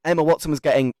anti-Semitic. Emma Watson was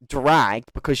getting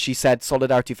dragged because she said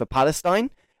solidarity for Palestine,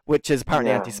 which is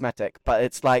apparently Yeah, anti-Semitic. But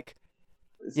it's like,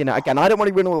 it's, again, I don't want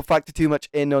to really factor too much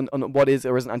in on what is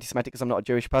or isn't anti-Semitic because I'm not a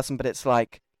Jewish person. But it's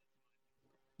like,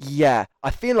 yeah, I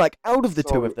feel like out of the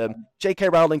two of so them, J.K.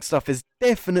 Rowling stuff is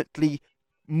definitely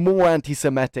more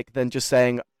anti-Semitic than just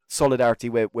saying solidarity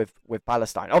with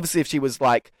Palestine. Obviously, if she was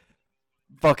like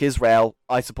fuck Israel,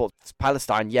 I support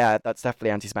Palestine, yeah, that's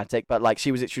definitely anti-Semitic. But like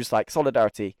she was like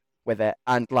solidarity with it,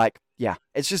 and like yeah,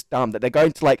 it's just dumb that they're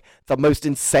going to like the most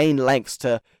insane lengths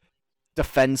to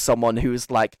defend someone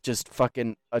who's like just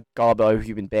fucking a garbo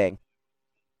human being.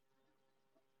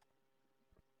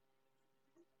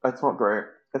 it's not great.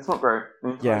 It's not great. The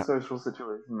entire Yeah. social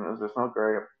situation is just not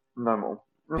great. Normal.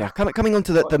 Yeah, coming on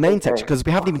to the But main section okay, because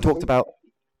we haven't even talked about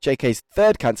JK's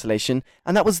third cancellation,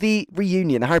 and that was the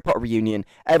reunion, the Harry Potter reunion.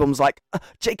 Everyone was like,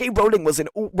 JK Rowling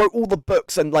wrote all the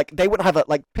books, and like they wouldn't have it.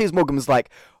 Like Piers Morgan was like,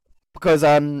 because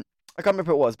I can't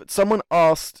remember who it was, but someone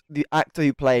asked the actor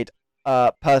who played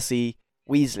Percy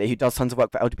Weasley, who does tons of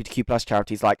work for LGBTQ plus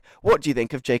charities, like, what do you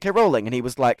think of JK Rowling? And he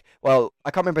was like, well,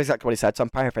 I can't remember exactly what he said, so I'm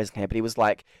paraphrasing here, but he was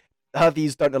like, her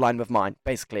views don't align with mine,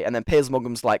 basically. And then Piers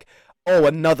Morgan's like, oh,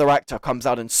 another actor comes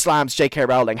out and slams J.K.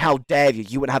 Rowling. How dare you?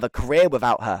 You wouldn't have a career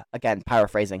without her. Again,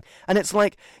 paraphrasing. And it's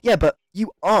like, yeah, but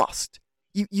you asked.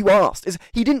 You asked.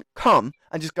 He didn't come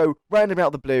and just go randomly out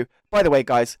of the blue. By the way,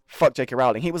 guys, fuck J.K.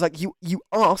 Rowling. He was like, you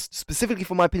asked specifically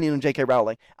for my opinion on J.K.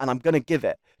 Rowling, and I'm gonna give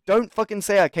it. Don't fucking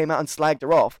say I came out and slagged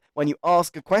her off when you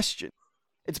ask a question.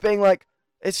 It's being like,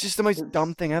 it's just the most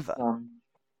dumb thing ever.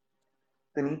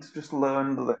 They need to just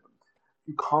learn that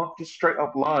you can't just straight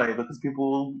up lie because people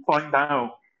will find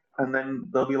out and then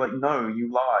they'll be like, no,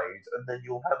 you lied. And then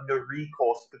you'll have no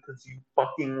recourse because you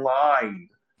fucking lied.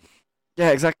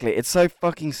 Yeah, exactly. It's so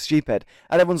fucking stupid.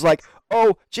 And everyone's like,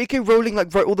 oh, J.K. Rowling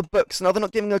like wrote all the books. Now they're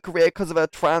not giving her a career because of her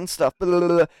trans stuff. Blah, blah,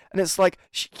 blah. And it's like,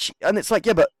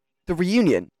 yeah, but the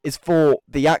reunion is for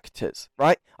the actors,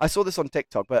 right? I saw this on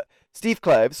TikTok, but Steve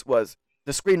Kloves was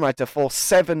the screenwriter for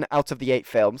 7 out of the 8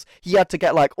 films. He had to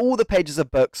get like all the pages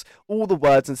of books, all the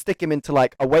words, and stick him into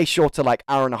like a way shorter, like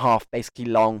hour and a half, basically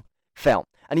long film.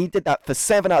 And he did that for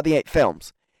 7 out of the 8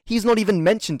 films. He's not even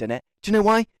mentioned in it. Do you know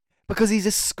why? Because he's a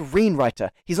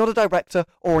screenwriter. He's not a director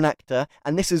or an actor,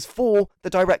 and this is for the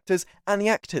directors and the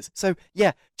actors. So,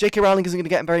 yeah, J.K. Rowling isn't going to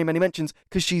get very many mentions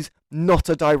because she's not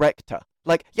a director.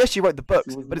 Like, yes, she wrote the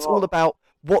books, but it's all about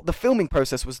what the filming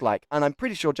process was like. And I'm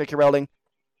pretty sure J.K. Rowling,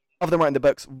 other than writing the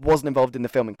books, wasn't involved in the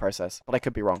filming process, but I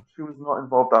could be wrong. She was not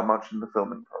involved that much in the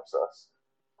filming process.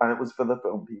 And it was for the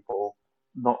film people,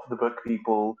 not for the book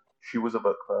people. She was a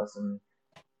book person.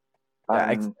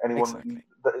 And anyone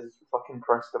that is fucking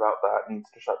pressed about that needs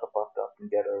to shut the fuck up and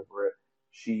get over it.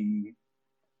 She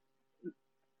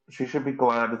should be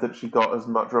glad that she got as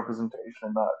much representation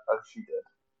in that as she did.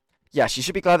 Yeah, she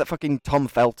should be glad that fucking Tom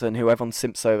Felton, who everyone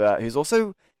simps over, who's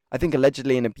also, I think,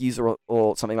 allegedly an abuser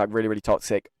or something like really, really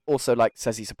toxic, also like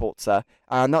says he supports her.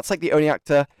 And that's like the only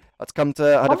actor that's come to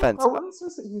her defense. Tom Felton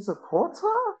says that he supports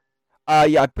her?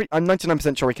 Yeah, I'm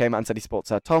 99% sure he came out and said he supports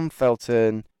her. Tom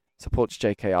Felton supports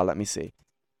JKR. Let me see.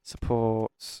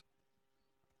 Supports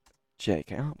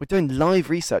JKR. We're doing live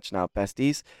research now,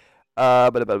 besties.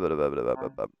 Potter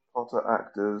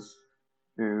actors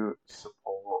who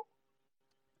support.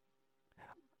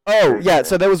 Oh, yeah,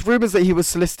 so there was rumours that he was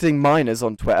soliciting minors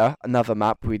on Twitter. Another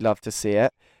map, we'd love to see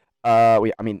it.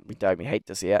 We hate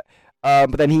to see it.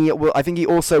 But then I think he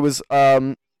also was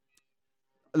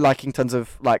liking tons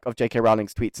of J.K.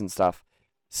 Rowling's tweets and stuff.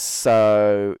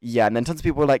 So, yeah, and then tons of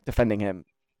people were like defending him.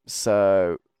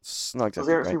 So, it's not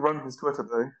exactly Does he actually run his Twitter,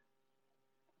 though?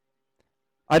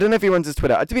 I don't know if he runs his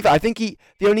Twitter. To be fair, I think the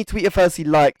only tweet at first he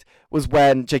liked was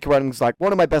when J.K. Rowling was like,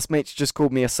 one of my best mates just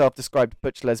called me a self-described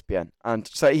butch lesbian. And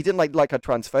so he didn't like her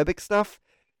transphobic stuff.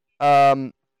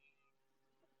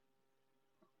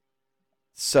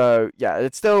 So, yeah,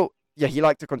 it's still, yeah, he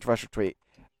liked a controversial tweet.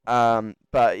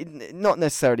 But not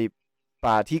necessarily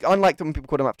bad. He unliked it when people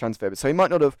called him up transphobic, so he might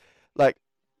not have,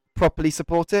 properly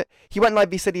support it. He went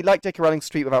live, he said he liked J.K. Rowling's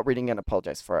tweet without reading it and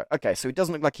apologized for it. Okay, so it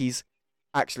doesn't look like he's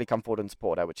actually come forward and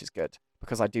supported her, which is good,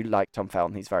 because I do like Tom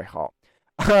Felton. He's very hot.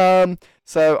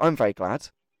 So I'm very glad.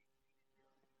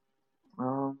 Yeah,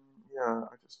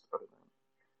 I don't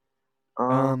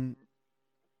know.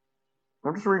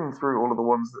 I'm just reading through all of the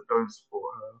ones that don't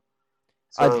support her.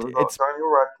 So we've got Daniel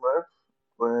Radcliffe,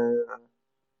 where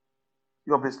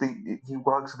he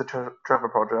works at the Trevor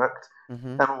Project.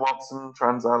 Mm-hmm. Emma Watson,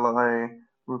 trans ally.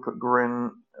 Rupert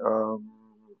Grint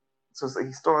says that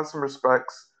he still has some respect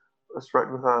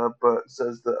with her, but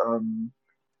says that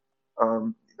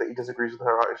that he disagrees with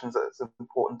her actions. That it's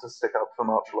important to stick up for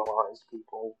marginalized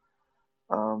people.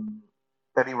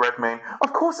 Eddie Redmayne.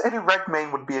 Of course, Eddie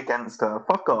Redmayne would be against her.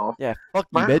 Fuck off. Yeah, fuck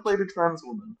you, Man bitch. played a trans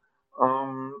woman.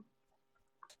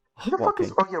 Who the fuck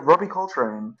is? Oh yeah, Robbie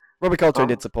Coltrane. Robbie Coltrane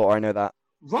did support her. I know that.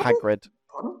 Hagrid.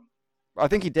 Pardon? I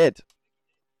think he did.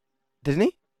 Didn't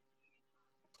he?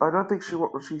 I don't think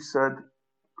what she said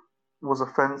was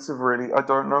offensive, really. I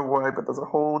don't know why, but there's a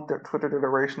whole Twitter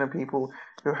generation of people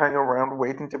who hang around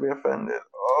waiting to be offended.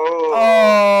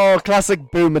 Oh,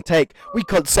 classic boomer take. We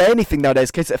can't say anything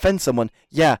nowadays in case it offends someone.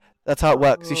 Yeah, that's how it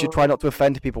works. You should try not to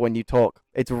offend people when you talk.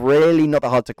 It's really not that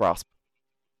hard to grasp.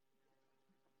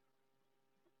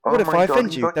 What if I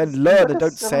offend you? Then learn and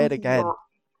don't say it again.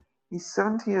 He's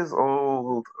 70 years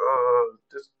old.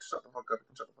 Just shut the fuck up.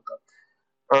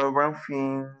 Ralph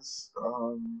Fiennes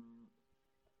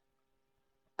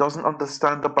doesn't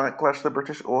understand the backlash the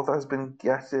British author has been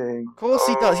getting. Of course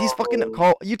he does. He's fucking...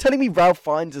 Are you telling me Ralph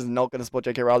Fiennes is not going to support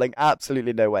J.K. Rowling?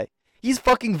 Absolutely no way. He's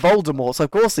fucking Voldemort, so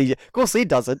of course he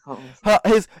doesn't.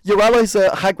 Your allies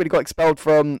Hagrid got expelled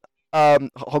from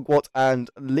Hogwarts, and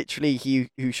literally he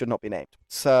who should not be named.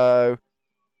 So,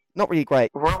 not really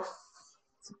great. Ralph...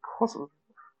 Of course...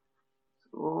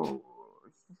 Oh,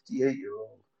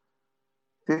 58-year-old.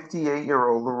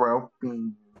 58-year-old Ralph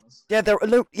Beans. Yeah, they're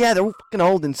all fucking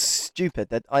old and stupid.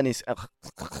 I need.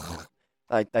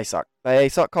 They suck. They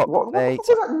suck cock. What the They fuck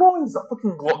was suck. that noise? That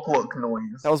fucking glock That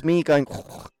noise. was me going.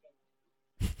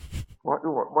 Why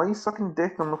are you sucking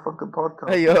dick on the fucking Hey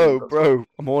podcast, dude? yo, That's not. bro,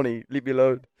 I'm horny. Leave me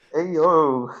alone. Hey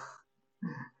yo.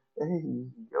 Hey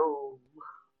yo.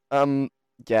 Um,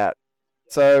 yeah.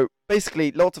 So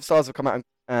basically, lots of stars have come out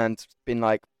and been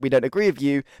like, we don't agree with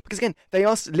you. Because again, they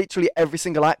asked literally every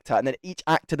single actor, and then each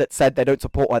actor that said they don't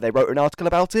support why they wrote an article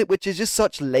about it, which is just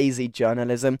such lazy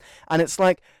journalism. And it's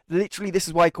like, literally, this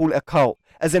is why I call it a cult.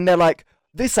 As in, they're like,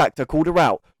 this actor called her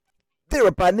out. They're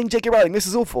abandoning J.K. Rowling. This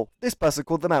is awful. This person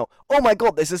called them out. Oh my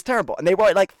god, this is terrible. And they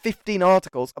write like 15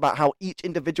 articles about how each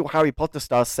individual Harry Potter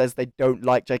star says they don't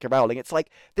like J.K. Rowling. It's like,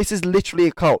 this is literally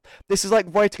a cult. This is like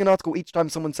writing an article each time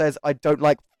someone says, I don't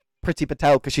like Priti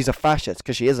Patel because she's a fascist,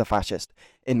 because she is a fascist,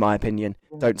 in my opinion.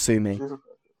 Don't sue me.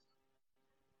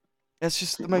 It's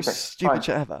just the most Okay, stupid fine.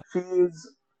 shit ever. She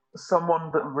is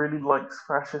someone that really likes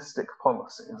fascistic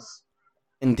policies.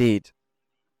 Indeed.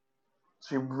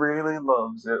 She really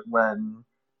loves it when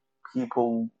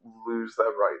people lose their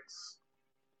rights.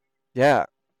 Yeah.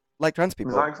 Like trans Is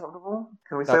people. that acceptable?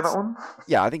 Can we say that one?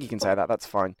 Yeah, I think you can say that. That's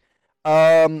fine.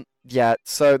 Yeah,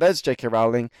 so there's J.K.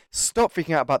 Rowling. Stop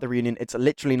freaking out about the reunion. It's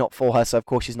literally not for her, so of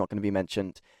course she's not going to be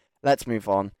mentioned. Let's move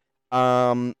on.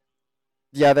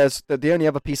 Yeah, there's the only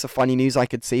other piece of funny news I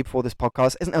could see before this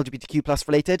podcast isn't LGBTQ plus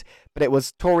related, but it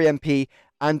was Tory MP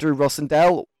Andrew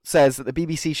Rossendale says that the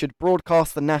BBC should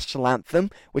broadcast the national anthem,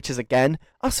 which is again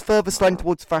us further sliding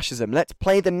towards fascism. Let's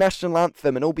play the national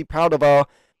anthem and all be proud of our,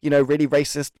 really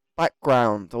racist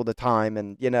background all the time,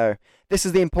 and this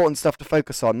is the important stuff to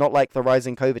focus on, not like the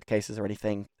rising COVID cases or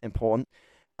anything important.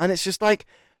 And it's just like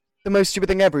the most stupid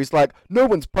thing ever. He's like, no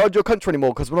one's proud of your country anymore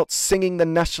because we're not singing the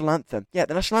national anthem. Yeah,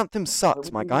 the national anthem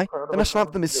sucks, my guy. The national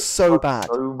anthem is so bad.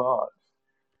 So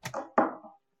much.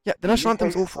 Yeah, the national UK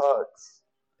anthem's awful. sucks.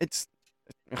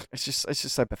 It's just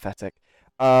so pathetic.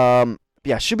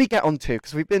 Yeah, should we get on to,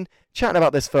 because we've been chatting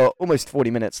about this for almost 40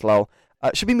 minutes, lol.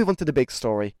 Should we move on to the big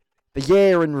story? The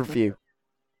year in review.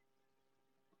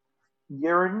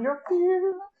 Year in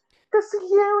review. It's a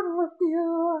year in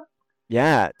review.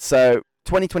 Yeah, so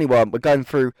 2021, we're going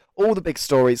through all the big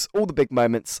stories, all the big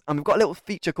moments, and we've got a little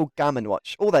feature called Gammon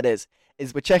Watch. All that is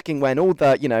we're checking when all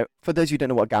the, for those who don't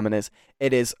know what gammon is,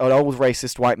 it is an old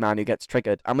racist white man who gets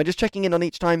triggered. And we're just checking in on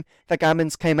each time that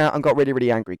gammons came out and got really,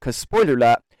 really angry. Because, spoiler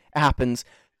alert, it happens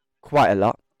quite a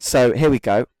lot. So, here we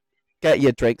go. Get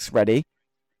your drinks ready.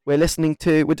 We're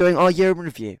doing our year in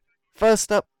review.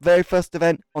 First up, very first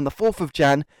event on the 4th of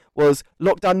Jan was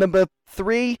lockdown number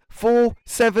 3, 4,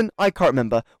 7, I can't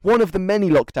remember. One of the many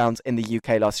lockdowns in the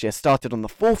UK last year started on the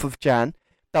 4th of Jan.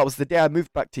 That was the day I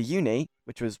moved back to uni,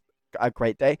 which was a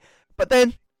great day. But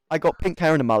then I got pink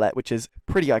hair and a mullet, which is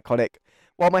pretty iconic.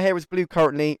 While my hair is blue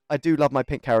currently, I do love my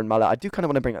pink hair and mullet. I do kind of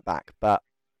want to bring it back, but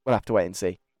we'll have to wait and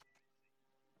see.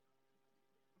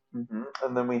 Mm-hmm.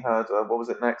 And then we had, what was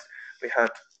it next? We had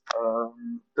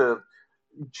the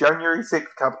January 6th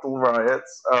Capitol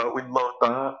riots. We loved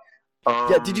that.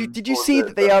 Yeah, did you see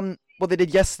that they what they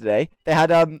did yesterday? They had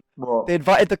What? they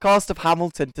invited the cast of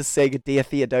Hamilton to sing Dear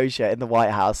Theodosia in the White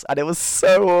House, and it was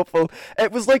so awful.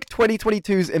 It was like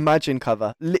 2022's Imagine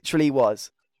cover, literally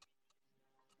was.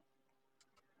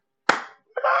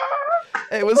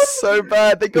 It was so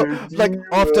bad. They got like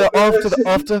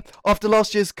after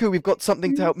last year's coup, we've got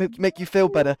something to help make you feel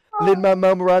better.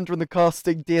 Lin-Manuel Miranda and the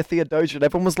casting Dear Theodosia. And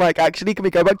everyone was like, "Actually, can we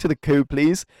go back to the coup,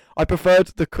 please? I preferred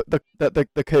the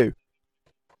coup."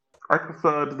 I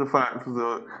preferred the fact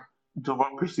that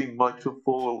democracy might have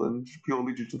fallen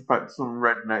purely due to the fact some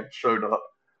redneck showed up.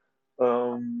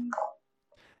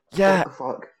 Yeah, What the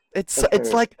fuck?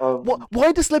 it's like,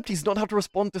 why do celebrities not have to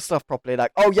respond to stuff properly?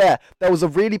 Like, oh yeah, there was a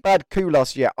really bad coup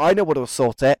last year. I know what will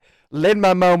sort it.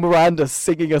 Lin-Manuel Miranda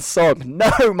singing a song.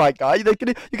 No, my guy, you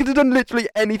could have done literally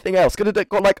anything else. Could have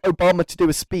got like Obama to do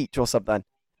a speech or something.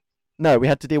 No, we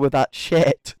had to deal with that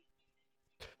shit.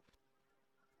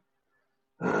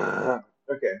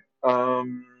 Okay.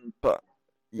 But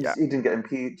yeah, he didn't get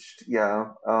impeached. Yeah.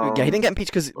 yeah, he didn't get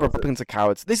impeached because Republicans are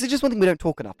cowards. This is just one thing we don't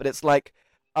talk enough. But it's like,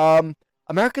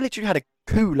 America literally had a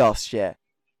coup last year.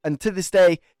 And to this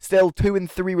day, still 2 in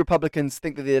 3 Republicans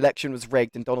think that the election was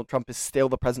rigged and Donald Trump is still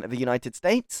the president of the United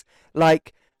States.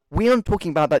 Like, we aren't talking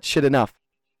about that shit enough.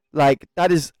 Like,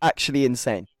 that is actually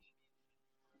insane.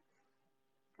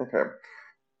 Okay.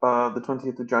 The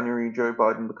 20th of January, Joe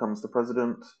Biden becomes the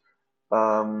president.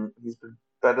 He's been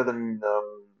better than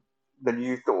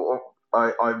you thought.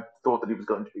 I thought that he was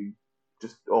going to be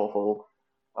just awful.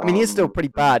 I mean, he is still pretty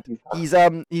bad.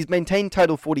 He's maintained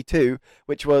Title 42,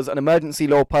 which was an emergency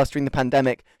law passed during the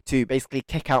pandemic to basically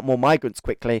kick out more migrants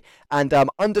quickly. And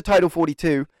under Title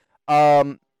 42,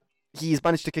 he's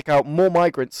managed to kick out more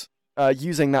migrants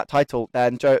using that title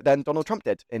than Donald Trump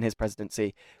did in his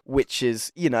presidency, which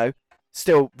is,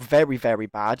 still very, very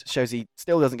bad. Shows he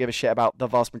still doesn't give a shit about the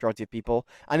vast majority of people.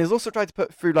 And he's also tried to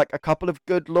put through like a couple of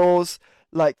good laws,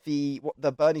 like the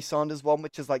Bernie Sanders one,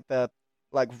 which is like the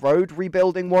road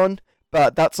rebuilding one.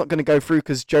 But that's not going to go through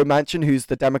because Joe Manchin, who's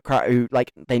the Democrat who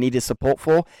like they need his support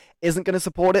for, isn't going to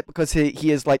support it because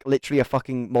he is like literally a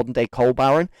fucking modern day coal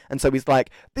baron, and so he's like,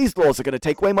 these laws are going to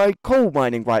take away my coal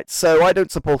mining rights, so I don't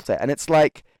support it. And it's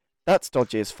like, that's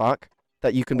dodgy as fuck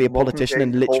that you can be a politician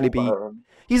and literally be.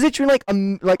 He's literally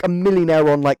like a millionaire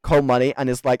on like coal money and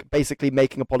is like basically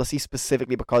making a policy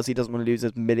specifically because he doesn't want to lose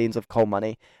his millions of coal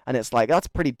money, and it's like that's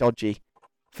pretty dodgy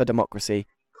for democracy.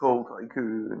 Coal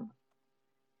tycoon.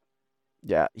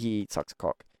 Yeah, he sucks a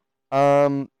cock.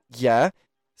 Yeah.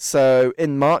 So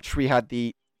in March we had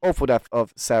the awful death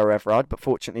of Sarah Everard, but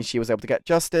fortunately she was able to get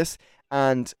justice.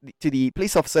 And to the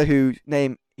police officer whose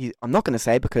name I'm not going to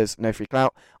say because no free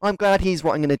clout, I'm glad he's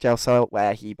rotting in a jail cell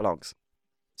where he belongs.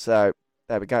 So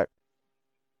there we go.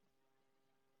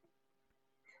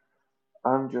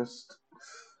 I'm just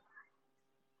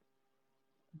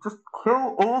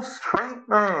kill all straight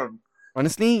men.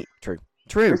 Honestly, true.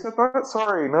 They said that?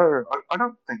 Sorry, no, I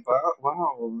don't think that.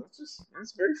 Wow,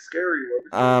 it's very scary.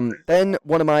 Then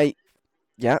one of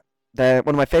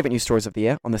my favorite news stories of the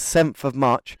year on the 7th of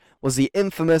March was the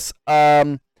infamous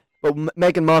Meghan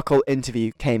Markle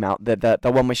interview came out. The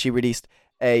one where she released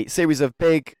a series of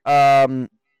big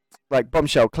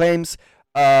bombshell claims.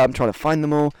 I'm trying to find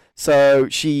them all. So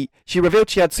she revealed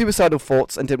she had suicidal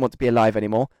thoughts and didn't want to be alive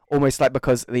anymore. Almost like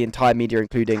because the entire media,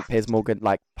 including Piers Morgan,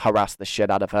 like harassed the shit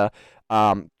out of her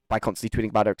by constantly tweeting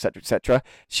about her, etc., etc.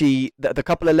 The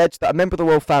couple alleged that a member of the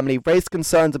royal family raised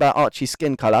concerns about Archie's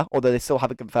skin colour, although they still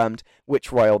haven't confirmed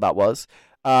which royal that was.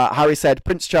 Harry said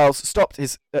Prince Charles stopped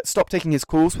taking his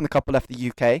calls when the couple left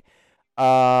the UK.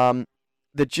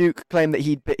 The Duke claimed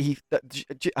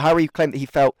that Harry claimed that he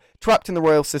felt trapped in the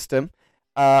royal system.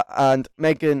 And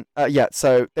Meghan,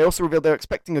 so they also revealed they're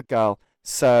expecting a girl.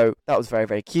 So that was very,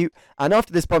 very cute. And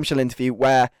after this bombshell interview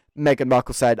where Meghan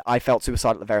Markle said, I felt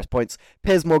suicidal at various points,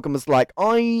 Piers Morgan was like,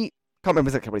 I can't remember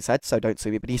exactly what he said, so don't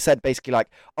sue me, but he said basically like,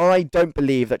 I don't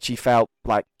believe that she felt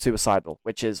like suicidal,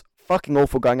 which is fucking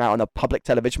awful going out on a public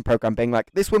television program being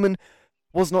like, this woman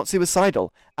was not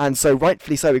suicidal. And so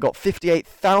rightfully so, we got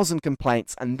 58,000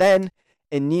 complaints. And then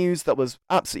in news that was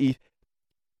absolutely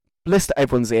blister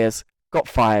everyone's ears, got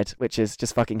fired, which is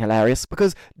just fucking hilarious.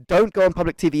 Because don't go on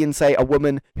public TV and say a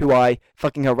woman who I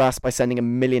fucking harassed by sending a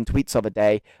million tweets of a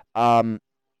day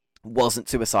wasn't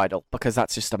suicidal, because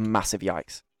that's just a massive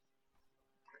yikes.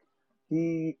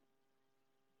 He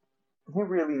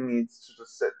really needs to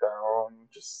just sit down,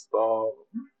 just stop.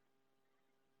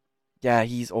 Yeah,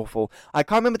 he's awful. I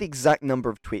can't remember the exact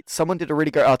number of tweets. Someone did a really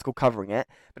great article covering it,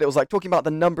 but it was like talking about the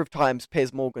number of times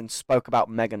Piers Morgan spoke about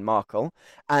Meghan Markle.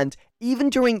 And even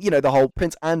during, the whole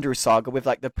Prince Andrew saga with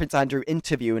like the Prince Andrew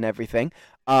interview and everything,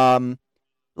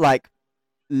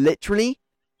 literally,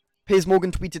 Piers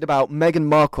Morgan tweeted about Meghan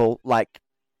Markle like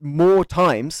more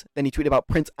times than he tweeted about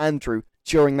Prince Andrew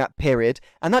during that period.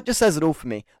 And that just says it all for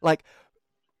me. Like,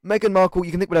 Meghan Markle,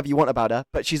 you can think whatever you want about her,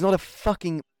 but she's not a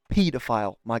fucking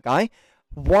pedophile, my guy.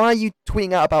 Why are you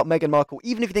tweeting out about Meghan Markle?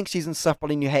 Even if you think she's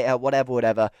insufferable and you hate her,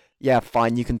 whatever. Yeah,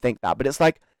 fine, you can think that. But it's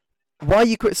like, why are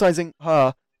you criticizing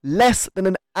her less than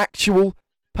an actual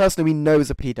person who we know is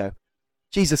a pedo?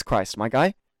 Jesus Christ, my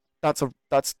guy. That's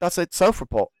a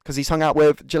self-report, because he's hung out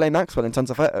with Ghislaine Maxwell in tons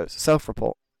of photos.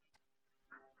 Self-report.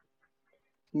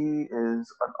 He is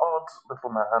an odd little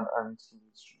man, and he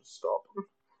needs to just stop.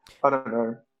 I don't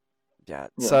know. Yeah.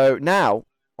 So now,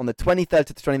 on the 23rd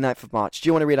to the 29th of March, do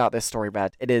you want to read out this story,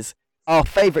 Red? It is our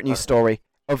favourite news story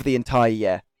of the entire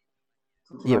year.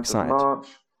 Are you excited? March.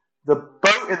 The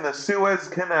boat in the Suez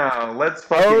Canal. Let's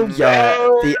fucking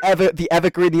go! The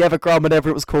Evergreen, the Evergrande, whatever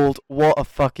it was called. What a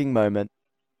fucking moment.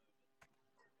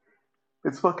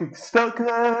 It's fucking stuck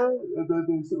there. And then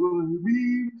there's all the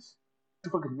memes.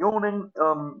 Fucking yawning.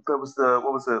 There was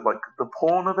the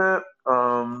porn of it.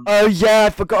 Oh yeah, I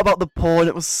forgot about the porn.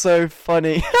 It was so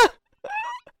funny.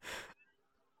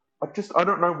 I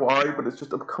don't know why, but it's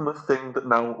just become a thing that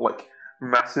now, like,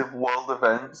 massive world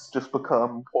events just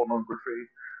become pornography.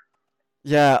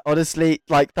 Yeah, honestly,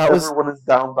 like, Everyone is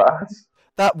down bad.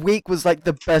 That week was, like,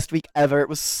 the best week ever. It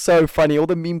was so funny. All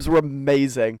the memes were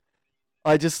amazing.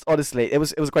 Honestly, it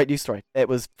was a great news story. It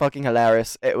was fucking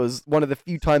hilarious. It was one of the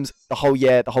few times the whole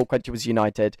year the whole country was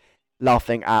united.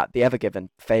 laughing at the Ever Given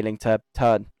failing to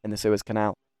turn in the Suez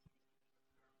Canal.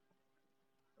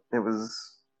 It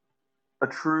was a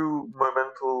true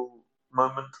momental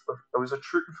moment. It was a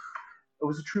true. It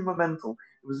was a true momental.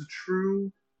 It was a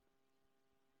true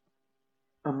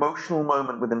emotional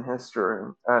moment within history,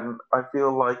 and I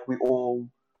feel like we all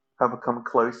have become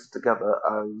close together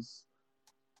as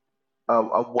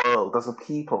a world, as a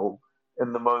people,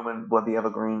 in the moment where the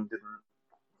Evergreen didn't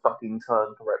fucking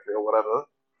turn correctly or whatever.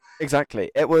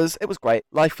 Exactly. It was great.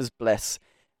 Life was bliss.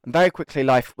 And very quickly,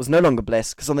 life was no longer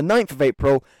bliss because on the 9th of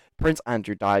April, Prince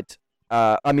Andrew died.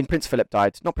 Prince Philip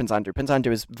died. Not Prince Andrew. Prince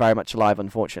Andrew is very much alive,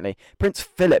 unfortunately. Prince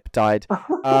Philip died.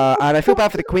 And I feel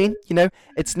bad for the Queen. You know,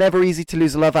 it's never easy to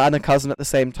lose a lover and a cousin at the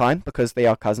same time because they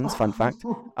are cousins. Fun fact.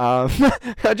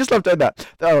 I just love doing that.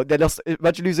 Oh, they lost.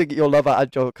 Imagine losing your lover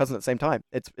and your cousin at the same time.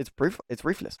 It's proof. It's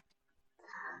ruthless.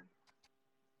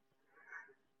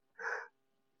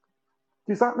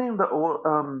 Does that mean that all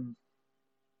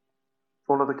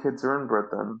of the kids are inbred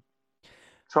then? I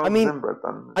Charles is mean, inbred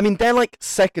then. they're like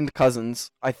second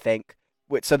cousins, I think.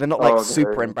 Which so they're not like Oh,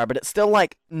 super okay. inbred, but it's still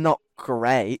like not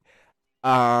great.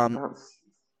 Um, That's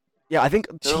yeah, I think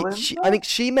still I inbred? think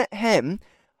she met him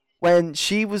when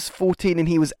she was 14 and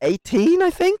he was 18, I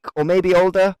think, or maybe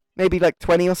older, maybe like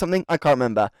 20 or something. I can't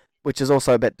remember, which is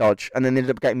also a bit dodge. And then they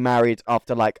ended up getting married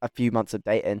after like a few months of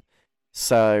dating.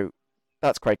 So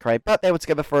that's cray cray. But they were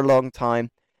together for a long time.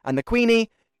 And the Queenie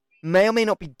may or may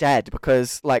not be dead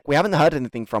because like we haven't heard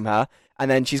anything from her. And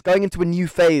then she's going into a new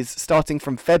phase starting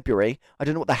from February. I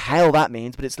don't know what the hell that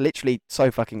means, but it's literally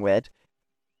so fucking weird.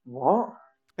 What?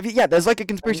 Yeah, there's like a Um,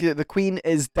 conspiracy that the Queen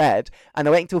is dead, and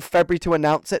they're waiting until February to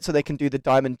announce it, so they can do the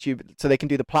so they can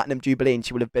do the Platinum Jubilee, and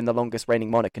she will have been the longest reigning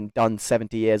monarch and done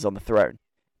 70 years on the throne.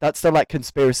 That's the like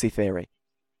conspiracy theory.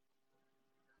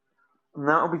 and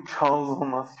that'll be Charles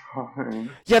on the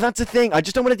throne. Yeah, that's the thing. I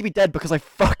just don't want it to be dead because I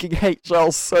fucking hate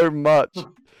Charles so much.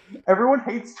 Everyone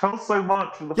hates Charles so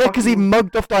much. And the Yeah, because he fucking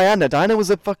mugged off Diana. Diana was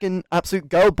a fucking absolute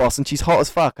girl boss, and she's hot as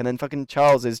fuck, and then fucking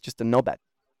Charles is just a knobhead.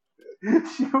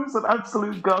 she was an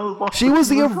absolute girl boss. She But was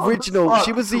she the was hot as original. She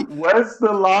fuck. was the. Where's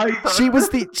the lighter? She was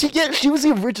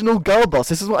the original girl boss.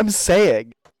 This is what I'm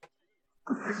saying.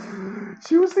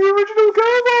 She was the original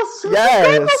girl boss.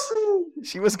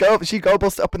 She was the girl Yes. boss. She girl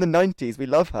bossed up in the 90s. We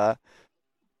love her.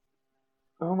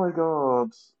 Oh my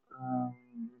god.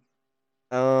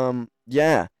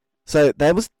 Yeah. So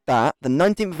there was that. The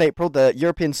 19th of April, the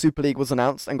European Super League was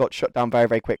announced and got shut down very,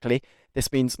 very quickly.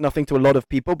 This means nothing to a lot of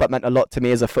people, but meant a lot to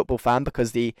me as a football fan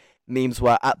because the memes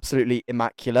were absolutely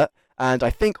immaculate. And I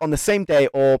think on the same day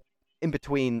or in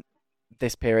between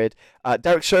this period,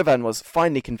 Derek Chauvin was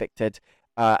finally convicted,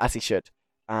 as he should.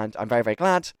 And I'm very, very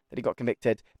glad that he got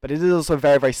convicted. But it is also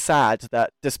very, very sad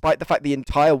that despite the fact the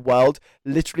entire world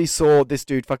literally saw this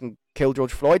dude fucking kill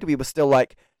George Floyd, we were still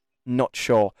like, not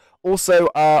sure. Also,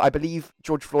 I believe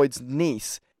George Floyd's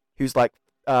niece, who's like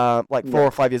 4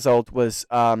 or 5 years old, was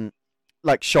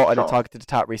like shot in a Shot. targeted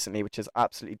attack recently, which is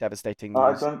absolutely devastating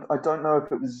I news. don't know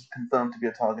if it was confirmed to be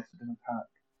a targeted attack.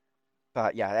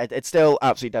 But yeah, it's still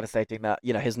absolutely devastating that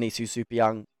his niece, who's super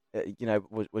young,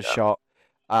 was Yeah. shot.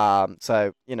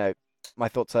 So my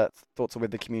thoughts are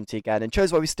with the community again, and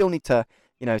shows why we still need to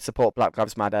support Black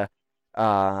Lives Matter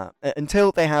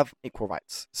until they have equal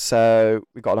rights. So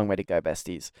we've got a long way to go,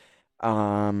 besties.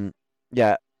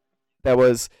 Yeah, there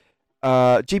was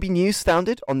GB News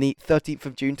founded on the 13th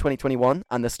of June 2021,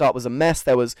 and the start was a mess.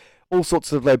 There was all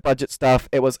sorts of low budget stuff.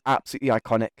 It was absolutely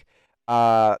iconic.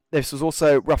 This was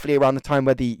also roughly around the time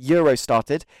where the Euro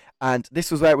started, and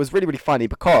this was where it was really, really funny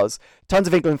because tons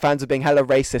of England fans were being hella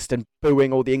racist and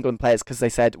booing all the England players because they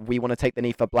said, we want to take the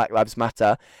knee for Black Lives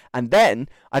Matter. And then,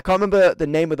 I can't remember the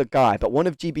name of the guy, but one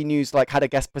of GB News had a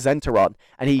guest presenter on,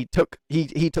 and he took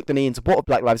the knee in support of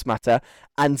Black Lives Matter,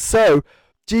 and so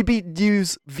GB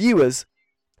News viewers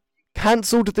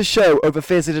cancelled the show over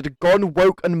fears it had gone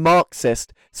woke and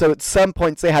Marxist, so at some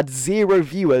points they had 0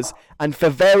 viewers, and for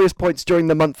various points during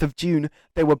the month of June,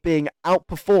 they were being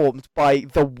outperformed by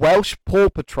the Welsh Paw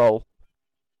Patrol.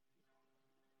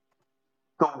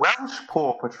 The Welsh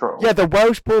Paw Yeah, Patrol. the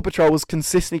Welsh Paw Patrol was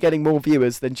consistently getting more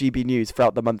viewers than GB News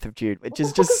throughout the month of June, which What the is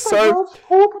fuck just is the so. Welsh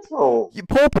Paw Patrol?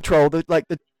 Paw Patrol,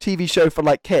 the TV show for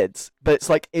kids, but it's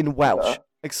in Yeah. Welsh,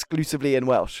 exclusively in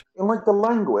Welsh. In the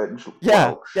language,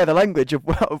 Yeah, Welsh. yeah, the language of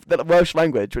the Welsh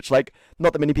language, which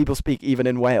not that many people speak even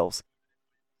in Wales.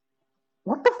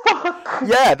 What the fuck?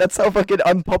 Yeah, that's how fucking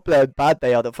unpopular and bad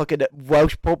they are. That fucking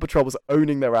Welsh Paw Patrol was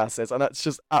owning their asses, and that's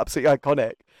just absolutely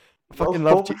iconic. I Welsh fucking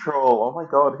Paw love. Patrol. Oh my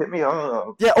god, hit me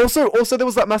up. Yeah. Also, there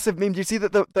was that massive meme. Do you see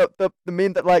that the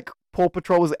meme that Paw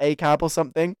Patrol was a cab or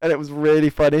something, and it was really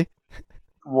funny.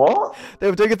 What? They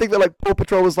were doing a thing that like Paw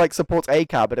Patrol was like supports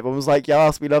ACAB, and everyone was like,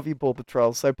 "Yes, we love you, Paw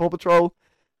Patrol." So Paw Patrol,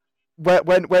 when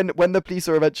the police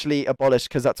are eventually abolished,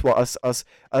 because that's what us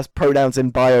pronouns in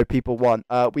bio people want.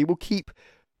 We will keep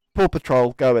Paw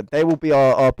Patrol going. They will be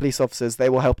our police officers. They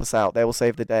will help us out. They will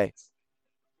save the day.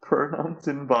 Pronouns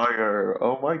in bio.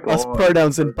 Oh my Us god.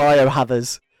 pronouns in bio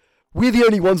havers. We're the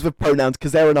only ones with pronouns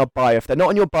because they're in our bio. If they're not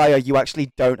in your bio, you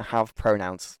actually don't have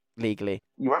pronouns legally.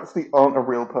 You actually aren't a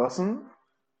real person.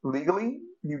 Legally,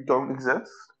 you don't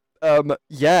exist.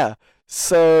 Yeah.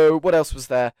 So what else was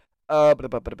there? Oh,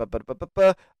 then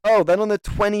on the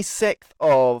 26th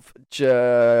of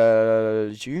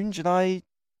June,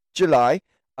 July,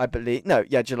 I believe. No,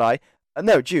 yeah, July.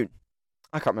 No, June.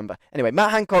 I can't remember. Anyway,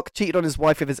 Matt Hancock cheated on his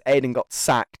wife with his aide and got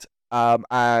sacked.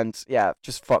 And yeah,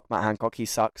 just fuck Matt Hancock. He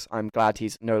sucks. I'm glad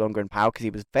he's no longer in power because he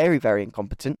was very, very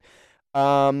incompetent.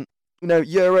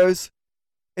 Euros.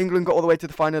 England got all the way to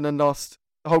the final and lost.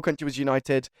 The whole country was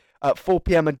united. At 4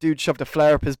 p.m., a dude shoved a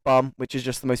flare up his bum, which is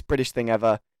just the most British thing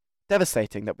ever.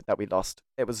 Devastating that we lost.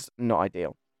 It was not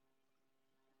ideal.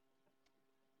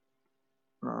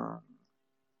 Uh,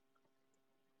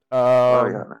 oh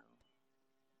Um, yeah. No.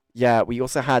 yeah, we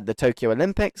also had the Tokyo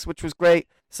Olympics, which was great.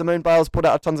 Simone Biles pulled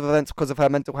out of tons of events because of her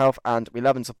mental health, and we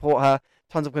love and support her.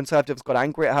 Tons of conservatives got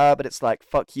angry at her, but it's like,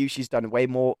 fuck you, she's done way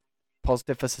more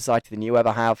positive for society than you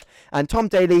ever have. And Tom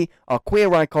Daley, our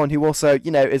queer icon, who also,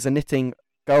 is a knitting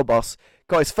girl boss,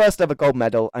 got his first ever gold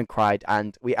medal and cried.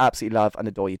 And we absolutely love and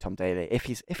adore you, Tom Daley. If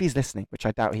he's listening, which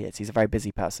I doubt he is, he's a very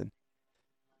busy person.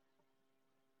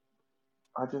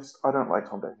 I don't like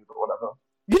Tom Daly, but whatever.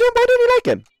 You don't? Why don't you like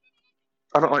him?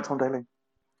 I don't like Tom Daly.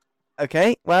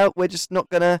 Okay, well, we're just not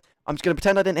gonna. I'm just gonna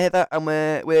pretend I didn't hear that, and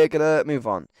we're gonna move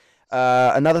on.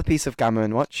 Another piece of Gamma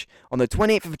and Watch on the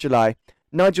 28th of July.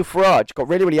 Nigel Farage got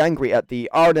really, really angry at the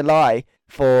RNLI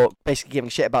for basically giving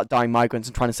shit about dying migrants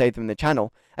and trying to save them in the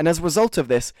channel. And as a result of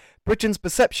this, Britain's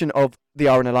perception of the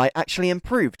RNLI actually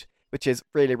improved, which is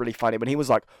really, really funny. When he was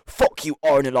like, fuck you,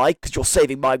 RNLI, because you're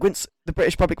saving migrants, the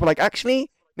British public were like,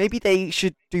 actually, maybe they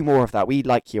should do more of that. We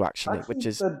like you, actually, which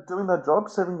is... they're doing their job,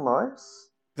 saving lives.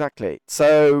 Exactly.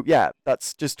 So, yeah,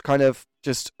 that's just kind of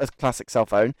just a classic cell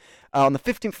phone. On the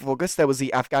 15th of August, there was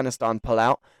the Afghanistan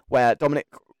pullout, where Dominic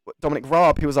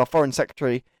Raab, who was our foreign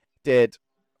secretary, did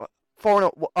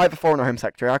either foreign or home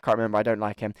secretary. I can't remember. I don't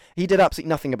like him. He did absolutely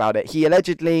nothing about it. He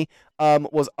allegedly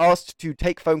was asked to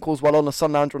take phone calls while on a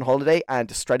sun lounger on holiday and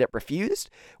straight up refused,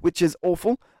 which is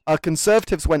awful.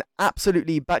 Conservatives went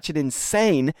absolutely batshit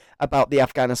insane about the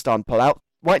Afghanistan pullout.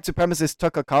 White supremacist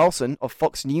Tucker Carlson of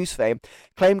Fox News fame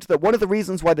claimed that one of the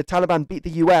reasons why the Taliban beat the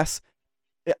US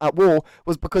at war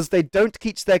was because they don't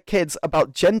teach their kids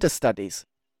about gender studies,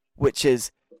 which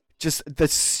is just the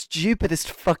stupidest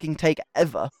fucking take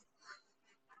ever.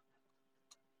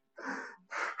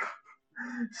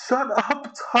 Shut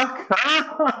up,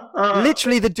 Tucker!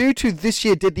 Literally, the dude who this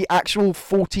year did the actual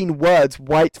 14 words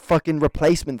white fucking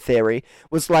replacement theory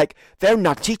was like, they're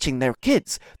not teaching their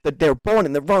kids that they're born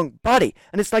in the wrong body.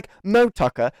 And it's like, no,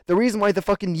 Tucker, the reason why the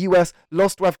fucking US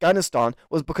lost to Afghanistan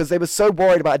was because they were so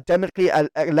worried about a democratically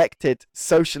elected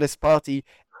socialist party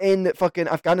in fucking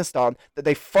Afghanistan that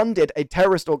they funded a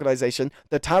terrorist organization,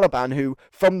 the Taliban, who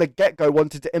from the get-go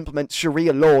wanted to implement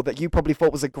Sharia law that you probably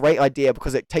thought was a great idea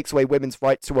because it takes away women's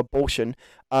right to abortion.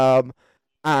 And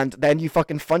then you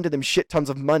fucking funded them shit tons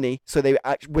of money so they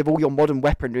with all your modern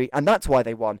weaponry, and that's why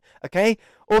they won, okay?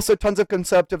 Also, tons of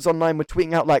conservatives online were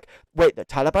tweeting out like, wait, the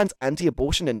Taliban's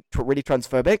anti-abortion and really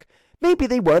transphobic? Maybe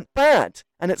they weren't bad.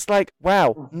 And it's like,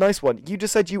 wow, nice one. You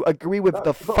just said you agree with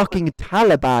the fucking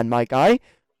Taliban, my guy.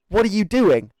 What are you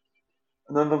doing?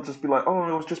 And then they'll just be like, oh,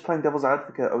 I was just playing devil's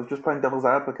advocate.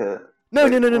 No.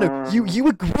 You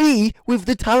agree with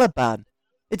the Taliban.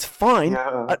 It's fine.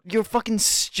 Yeah. You're fucking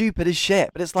stupid as shit.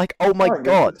 But it's like, oh my god.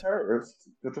 You're just a terrorist.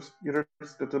 You're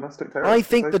just a domestic terrorist. I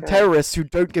think the terrorists who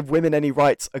don't give women any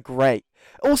rights are great.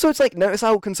 Also, it's like, notice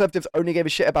how conservatives only gave a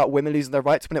shit about women losing their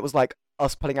rights when it was like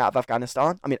us pulling out of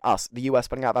Afghanistan. I mean, the US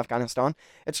pulling out of Afghanistan.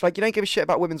 It's like, you don't give a shit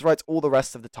about women's rights all the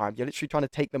rest of the time. You're literally trying to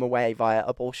take them away via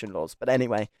abortion laws. But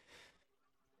anyway.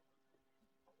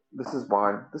 This is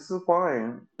why.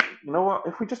 You know what?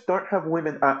 If we just don't have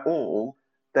women at all,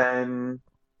 then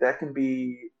there can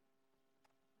be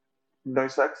no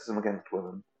sexism against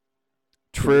women.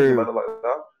 True. Like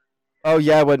that? Oh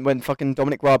yeah, when fucking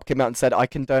Dominic Raab came out and said, I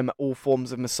condone all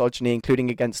forms of misogyny,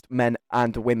 including against men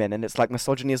and women. And it's like,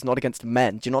 misogyny is not against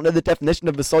men. Do you not know the definition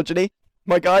of misogyny,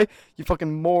 my guy? You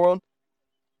fucking moron.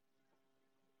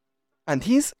 And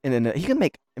he can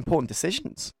make important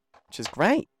decisions, which is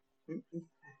great.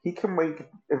 He can make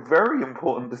very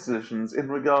important decisions in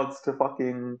regards to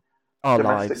fucking our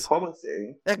domestic lives.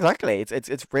 policy. Exactly.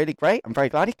 It's really great. I'm very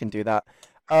glad he can do that.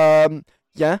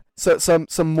 Yeah. So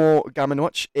some more Gammon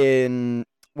Watch in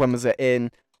when was it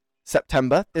in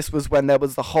September? This was when there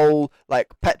was the whole like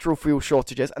petrol fuel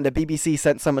shortages, and the BBC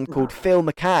sent someone called Phil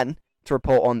McCann to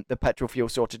report on the petrol fuel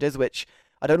shortages, which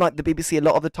I don't like the BBC a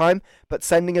lot of the time, but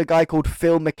sending a guy called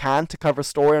Phil McCann to cover a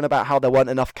story on about how there weren't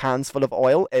enough cans full of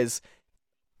oil is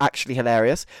actually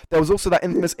hilarious. There was also that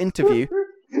infamous interview.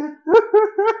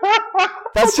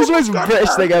 That's just the most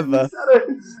British thing ever.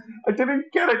 I didn't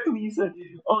get it till you said,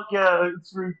 "Oh yeah,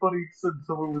 it's really funny to send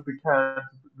someone with a can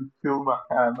to film that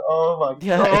can." Oh my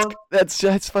Yeah, god!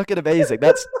 it's fucking amazing.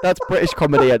 That's British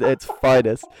comedy at its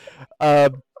finest.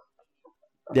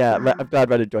 Yeah, I'm glad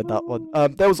Red enjoyed that one.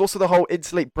 There was also the whole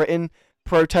Insulate Britain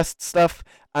protest stuff,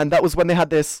 and that was when they had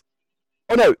this.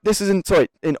 Oh no, this is in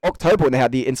October when they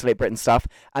had the Insulate Britain stuff,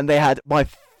 and they had my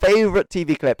favorite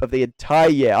TV clip of the entire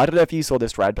year. I don't know if you saw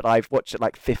this, Red, but I've watched it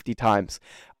like 50 times.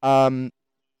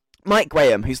 Mike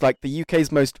Graham, who's like the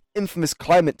UK's most infamous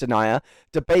climate denier,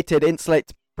 debated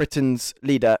Insulate Britain's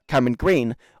leader Cameron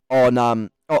Green on I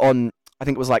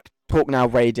think it was like Talk Now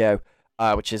Radio,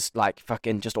 which is like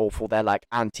fucking just awful. They're like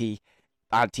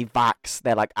anti-vax.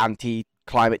 They're like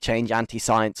anti-climate change,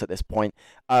 anti-science at this point.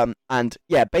 And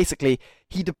yeah, basically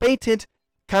he debated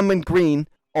Cameron Green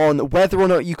on whether or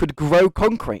not you could grow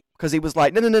concrete, because he was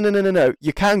like, no,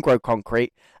 you can grow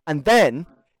concrete, and then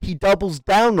he doubles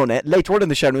down on it later on in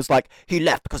the show and was like, he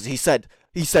left because he said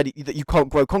that you can't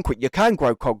grow concrete. You can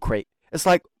grow concrete. It's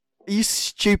like, are you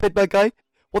stupid, my guy?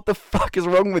 What the fuck is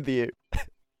wrong with you?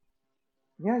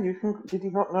 Yeah, you can. Did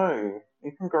you not know?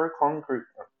 You can grow concrete.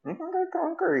 You can grow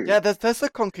concrete. Yeah, there's the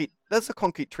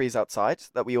concrete trees outside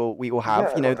that we all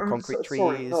have. Yeah, You know, the concrete trees.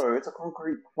 Sorry, no, it's a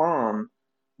concrete plant.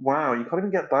 Wow, you can't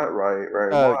even get that right.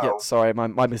 Oh, Wow. yeah, sorry,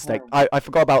 my mistake. Wow. I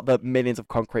forgot about the millions of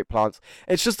concrete plants.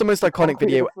 It's just the most iconic Concrete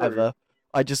video and fruit. ever.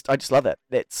 I just love it.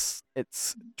 It's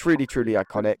truly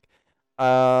iconic.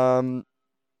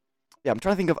 Yeah, I'm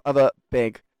trying to think of other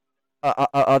big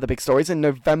stories in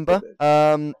November.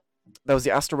 There was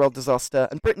the asteroid disaster,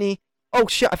 and Brittany. Oh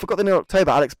shit, I forgot that in October,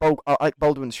 Alec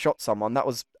Baldwin shot someone. That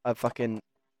was a fucking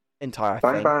entire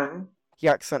Bang thing. bang. He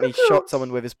accidentally shot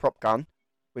someone with his prop gun,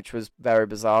 which was very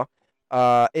bizarre.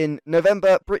 In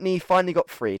November, Brittany finally got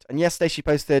freed, and yesterday she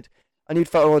posted a nude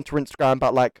photo onto Instagram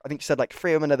about I think she said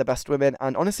 3 women are the best women,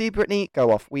 and honestly, Brittany,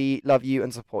 go off. We love you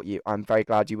and support you. I'm very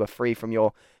glad you were free from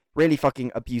your really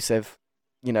fucking abusive,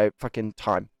 fucking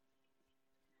time.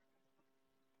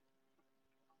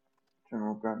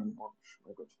 General Grand Watch. I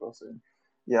got crossing.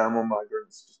 Yeah, I'm on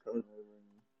migrants, just coming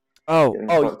Oh, over and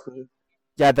getting fucked with.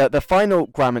 yeah, the final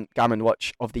Gammon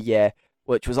Watch of the year,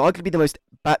 which was arguably the most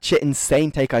batshit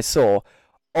insane take I saw,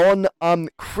 on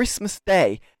Christmas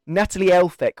Day, Natalie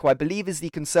Elphick, who I believe is the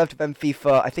Conservative MP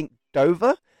for, I think,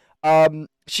 Dover,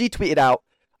 she tweeted out,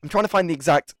 I'm trying to find the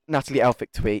exact Natalie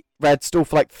Elphick tweet. Red, stall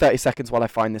for 30 seconds while I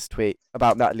find this tweet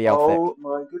about Natalie Elphick. Oh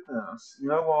my goodness. You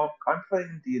know what? I'm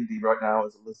playing D&D right now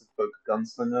as a lizard folk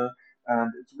gunslinger,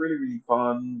 and it's really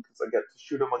fun because I get to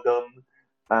shoot 'em a gun,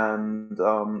 and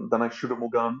then I shoot 'em a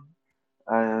gun,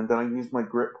 and then I use my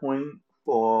grip point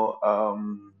for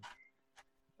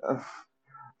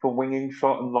winging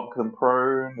shot and knock them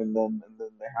prone, and then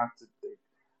they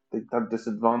have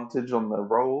disadvantage on their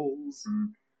rolls,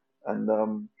 and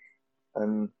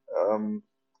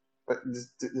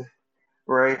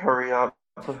Ray, hurry up.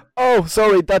 Oh,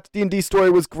 sorry, that D&D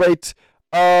story was great.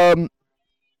 Hang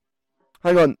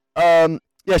on.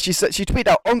 Yeah, she tweeted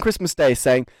out on Christmas Day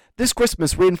saying, "This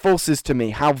Christmas reinforces to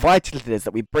me how vital it is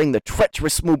that we bring the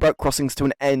treacherous small boat crossings to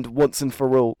an end once and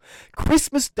for all.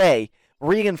 Christmas Day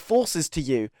reinforces to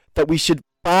you that we should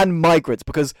ban migrants,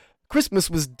 because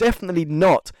Christmas was definitely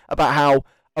not about how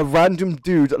a random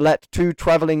dude let 2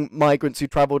 traveling migrants who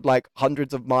traveled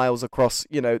hundreds of miles across,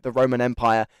 the Roman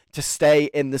Empire to stay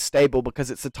in the stable because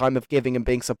it's a time of giving and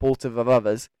being supportive of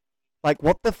others.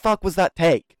 What the fuck was that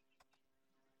take?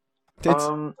 A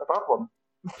bad one.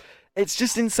 It's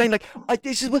just insane.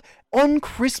 On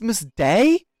Christmas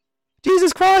Day?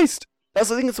 Jesus Christ! That's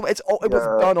the thing. It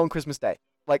was done on Christmas Day.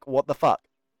 What the fuck?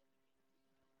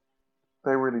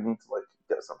 They really need to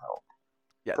get some help.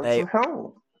 Yeah, some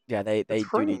help. Yeah, they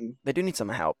do need some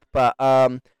help. But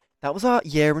that was our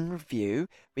year in review.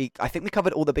 I think we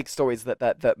covered all the big stories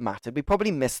that mattered. We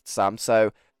probably missed some,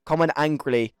 so comment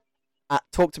angrily.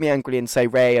 Talk to me angrily and say,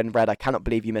 Ray and Red, I cannot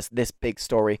believe you missed this big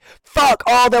story. Fuck!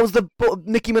 Oh, there was the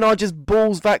Nicki Minaj's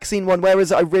balls vaccine one. Where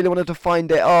is it? I really wanted to find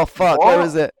it. Oh, fuck. What? Where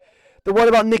is it? The one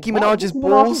about Nicki Minaj's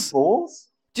balls? Balls?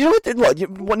 Do you know what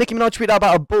Nicki Minaj tweeted out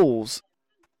about her balls?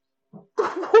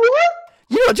 What?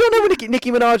 Do you know when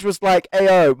Nicki Minaj was like,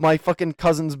 "Ayo, my fucking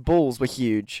cousin's balls were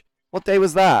huge"? What day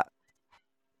was that?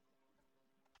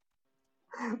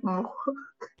 I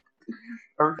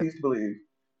refuse to believe.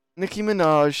 Nicki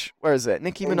Minaj, where is it?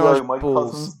 Nicki Hey, Minaj yo, my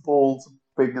balls. cousin's balls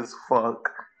big as fuck.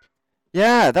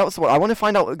 Yeah, that was the one. I want to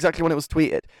find out exactly when it was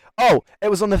tweeted. Oh, it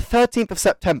was on the 13th of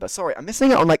September. Sorry, I'm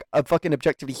missing out on like a fucking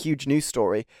objectively huge news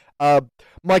story.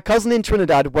 My cousin in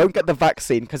Trinidad won't get the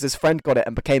vaccine because his friend got it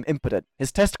and became impotent.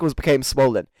 His testicles became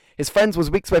swollen. His friend was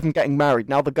weeks away from getting married.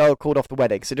 Now the girl called off the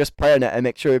wedding. So just pray on it and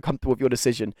make sure you're comfortable with your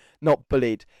decision, not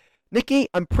bullied. Nikki,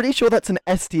 I'm pretty sure that's an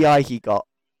STI he got,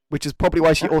 which is probably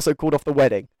why she also called off the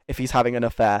wedding if he's having an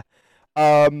affair.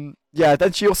 Yeah,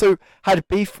 then she also had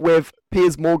beef with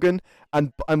Piers Morgan,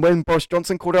 and when Boris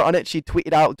Johnson called her on it, she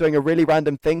tweeted out doing a really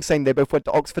random thing saying they both went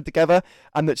to Oxford together,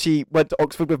 and that she went to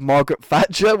Oxford with Margaret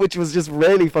Thatcher, which was just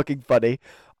really fucking funny.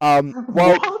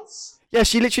 What? Yeah,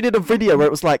 she literally did a video where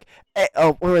it was like,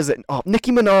 where is it? Oh,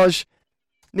 Nicki Minaj,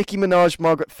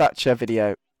 Margaret Thatcher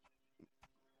video.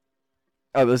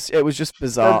 It was just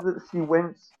bizarre. Said that she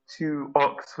went to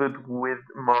Oxford with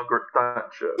Margaret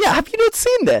Thatcher. Yeah, have you not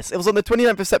seen this? It was on the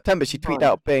 29th of September. She tweeted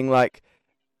out being like,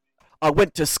 I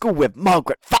went to school with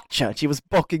Margaret Thatcher. She was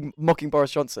mocking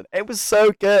Boris Johnson. It was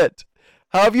so good.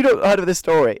 How have you not heard of this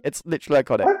story? It's literally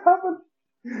iconic. I haven't.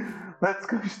 Let's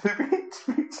go to the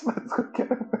beach. Let's go get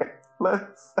away.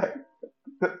 Let's say.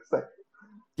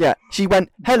 Yeah, she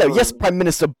went, hello, yes, Prime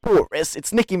Minister Boris,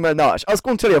 it's Nicki Minaj. I was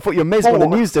going to tell you, I thought you were amazing on the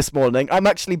news this morning. I'm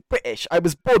actually British. I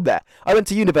was born there. I went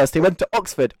to university, went to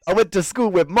Oxford. I went to school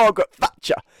with Margaret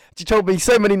Thatcher. She told me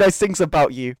so many nice things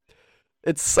about you.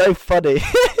 It's so funny.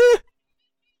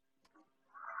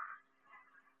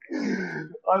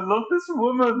 I love this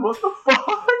woman. What the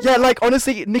fuck? Yeah, like,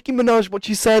 honestly, Nicki Minaj, what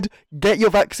she said, get your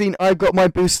vaccine, I got my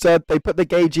booster, they put the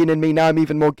gay gene in me, now I'm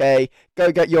even more gay.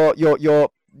 Go get your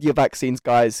vaccines,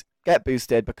 guys. Get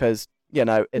boosted because, you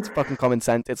know, it's fucking common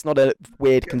sense. It's not a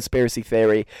weird conspiracy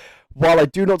theory. While I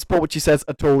do not support what she says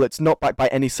at all, it's not backed by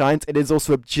any science, it is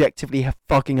also objectively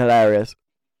fucking hilarious.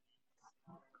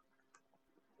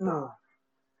 No.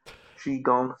 She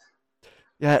gone.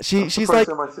 Yeah, she's like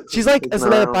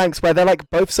Ghislaine Banks, where they're like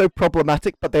both so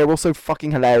problematic, but they're also fucking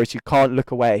hilarious. You can't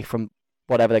look away from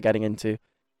whatever they're getting into.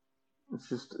 It's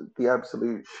just the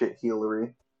absolute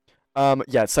shit-heelery.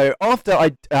 Yeah, so after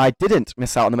I didn't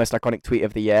miss out on the most iconic tweet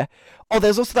of the year. Oh,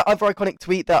 there's also that other iconic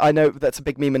tweet that I know that's a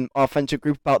big meme in our friendship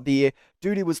group about the year.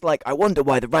 Dude who was like, I wonder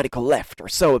why the radical left are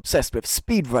so obsessed with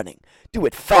speed running. Do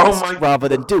it fast rather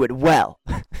than do it well.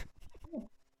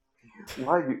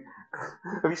 Why?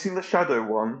 Have you seen the Shadow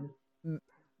one?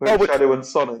 Shadow and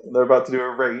Sonic, and they're about to do a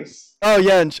race. Oh,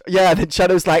 yeah, and then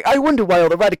Shadow's like, I wonder why all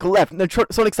the radical left. And then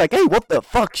Sonic's like, hey, what the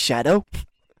fuck, Shadow?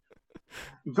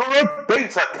 You're a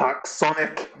beta cuck,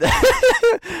 Sonic!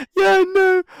 Yeah,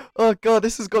 no. Oh, God,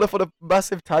 this has gone off on a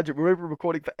massive tangent. We've been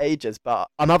recording for ages, but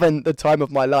I'm having the time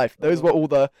of my life. Those were all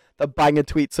the banger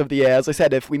tweets of the year. As I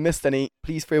said, if we missed any,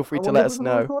 please feel free to let us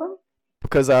know.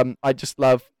 Because I just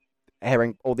love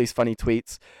hearing all these funny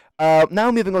tweets.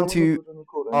 Now moving on to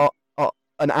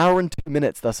an hour and 2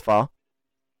 minutes thus far.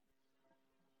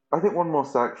 I think one more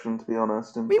section, to be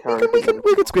honest. And we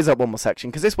can squeeze up one more section,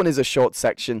 because this one is a short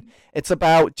section. It's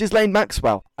about Ghislaine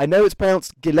Maxwell. I know it's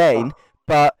pronounced Ghislaine,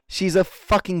 but she's a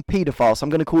fucking paedophile, so I'm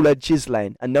going to call her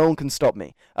Ghislaine, and no one can stop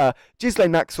me.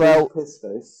 Ghislaine Maxwell,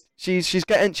 she's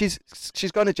gone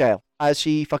to jail, as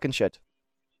she fucking should.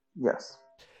 Yes.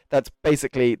 That's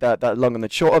basically that long and the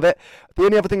short of it. The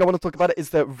only other thing I want to talk about is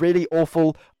the really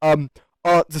awful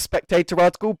The Spectator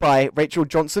article by Rachel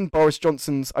Johnson, Boris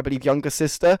Johnson's, I believe, younger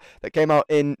sister, that came out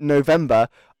in November,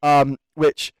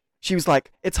 which she was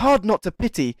like, it's hard not to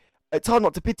pity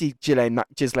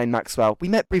Ghislaine Maxwell. We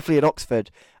met briefly at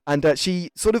Oxford, and she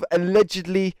sort of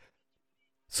allegedly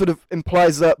sort of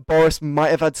implies that Boris might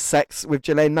have had sex with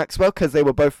Ghislaine Maxwell because they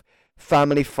were both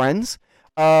family friends.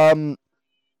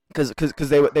 Because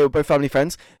they were both family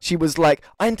friends. She was like,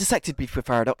 I intersected beef with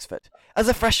her at Oxford. As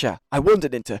a fresher, I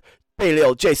wandered into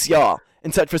Balliol JCR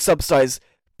in search for subsidized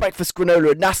breakfast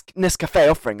granola and Nescafe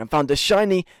offering and found a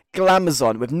shiny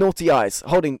glamazon with naughty eyes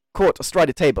holding court astride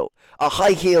a table. A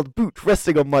high-heeled boot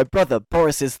resting on my brother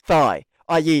Boris's thigh.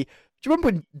 I.e., do you remember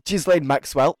when Ghislaine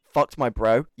Maxwell fucked my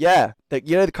bro? Yeah.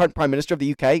 The current Prime Minister of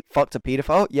the UK fucked a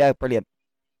paedophile? Yeah, brilliant.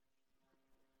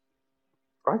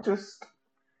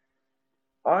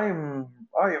 I am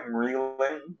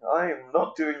reeling. I am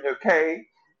not doing okay,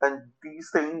 and these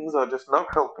things are just not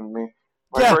helping me.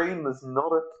 My brain is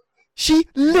not a... She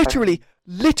literally,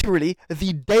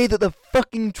 the day that the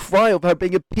fucking trial of her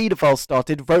being a paedophile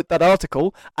started, wrote that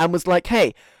article and was like,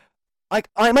 hey,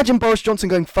 I imagine Boris Johnson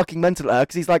going fucking mental at her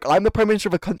because he's like, I'm the Prime Minister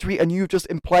of a country and you've just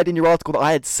implied in your article that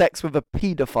I had sex with a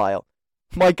paedophile.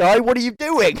 My guy, what are you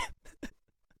doing?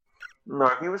 No,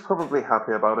 he was probably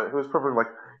happy about it. He was probably like,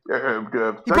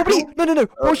 He probably... No.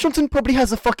 Boris Johnson probably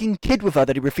has a fucking kid with her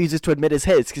that he refuses to admit is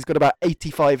his because he's got about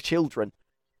 85 children.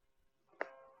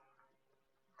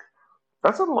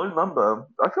 That's a low number.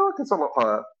 I feel like it's a lot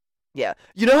higher. Yeah.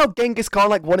 You know how Genghis Khan,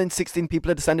 like 1 in 16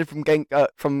 people are descended from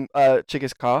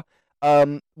Genghis Khan?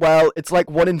 Well, it's like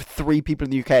 1 in 3 people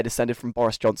in the UK are descended from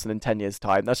Boris Johnson in 10 years'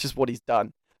 time. That's just what he's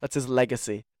done. That's his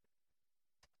legacy.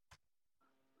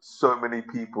 So many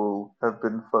people have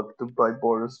been fucked up by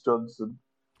Boris Johnson.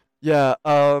 Yeah,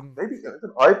 Maybe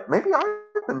I've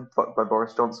been fucked by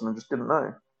Boris Johnson and just didn't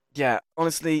know. Yeah,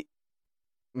 honestly,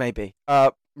 maybe.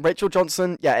 Rachel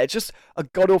Johnson, yeah, it's just a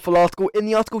god-awful article. In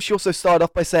the article, she also started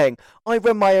off by saying, I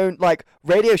run my own, like,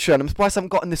 radio show, and I'm surprised I haven't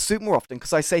gotten this suit more often,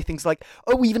 because I say things like,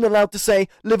 are we even allowed to say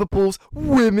Liverpool's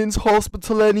women's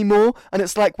hospital anymore? And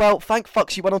it's like, well, thank fuck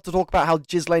she went on to talk about how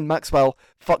Ghislaine Maxwell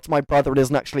fucked my brother and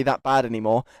isn't actually that bad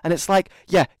anymore. And it's like,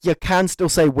 yeah, you can still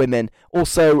say women.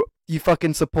 Also, you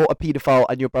fucking support a paedophile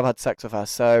and your brother had sex with her,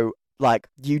 so, like,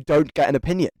 you don't get an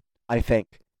opinion, I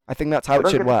think. I think that's how it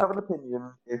should work. You don't get to have an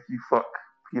opinion if you fuck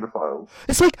pedophiles.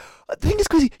 It's like, the thing is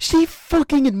crazy, she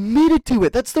fucking admitted to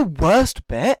it. That's the worst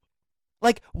bit.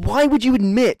 Like, why would you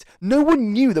admit? No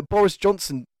one knew that Boris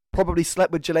Johnson probably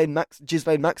slept with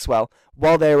Ghislaine Maxwell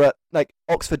while they were at, like,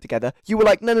 Oxford together. You were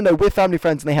like, no, we're family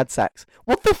friends and they had sex.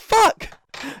 What the fuck?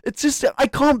 It's just, I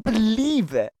can't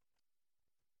believe it.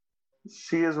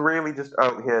 She is really just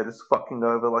out here just fucking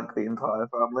over, like, the entire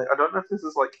family. I don't know if this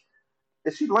is, like,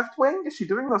 is she left wing? Is she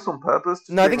doing this on purpose?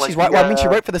 No, I think she's right. Well, I mean, she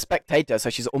wrote for The Spectator, so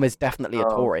she's almost definitely a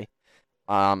Tory.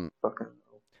 Okay.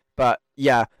 But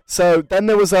yeah, so then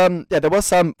there was there were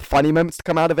some funny moments to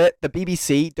come out of it. The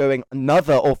BBC doing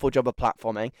another awful job of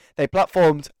platforming. They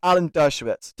platformed Alan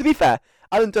Dershowitz. To be fair,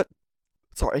 Alan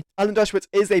Dershowitz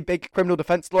is a big criminal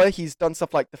defense lawyer. He's done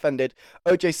stuff like defended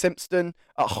O.J. Simpson,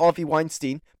 Harvey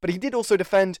Weinstein, but he did also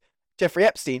defend Jeffrey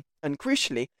Epstein, and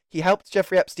crucially, he helped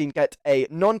Jeffrey Epstein get a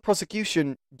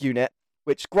non-prosecution unit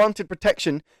which granted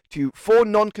protection to 4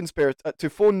 known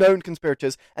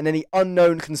conspirators and any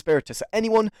unknown conspirators. So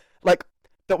anyone like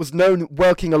that was known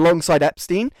working alongside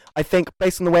Epstein, I think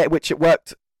based on the way at which it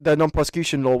worked, the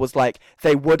non-prosecution law was like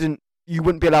you wouldn't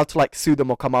be allowed to like sue them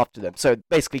or come after them. So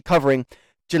basically covering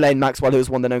Ghislaine Maxwell, who was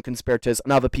one of the known conspirators,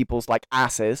 and other people's like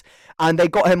asses, and they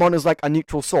got him on as like a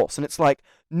neutral source. And it's like,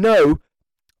 no,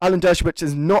 Alan Dershowitz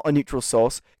is not a neutral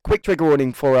source. Quick trigger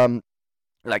warning for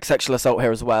like sexual assault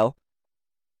here as well.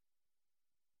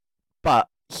 But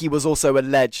he was also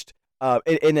alleged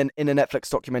in a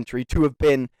Netflix documentary to have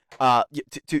been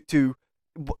to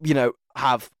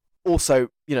have also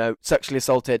sexually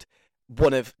assaulted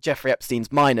one of Jeffrey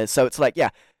Epstein's minors. So it's like, yeah,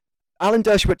 Alan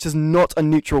Dershowitz is not a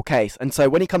neutral case. And so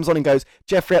when he comes on and goes,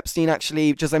 Jeffrey Epstein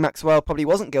actually, Ghislaine Maxwell probably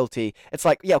wasn't guilty, it's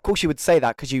like, yeah, of course you would say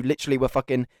that because you literally were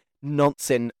fucking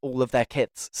noncing all of their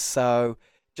kids. So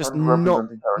just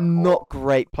not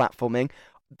great platforming.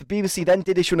 The BBC then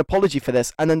did issue an apology for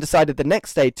this and then decided the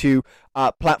next day to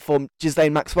platform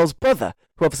Ghislaine Maxwell's brother,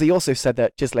 who obviously also said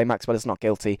that Ghislaine Maxwell is not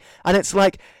guilty. And it's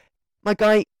like, my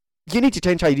guy, you need to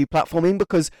change how you do platforming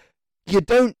because you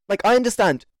don't, like, I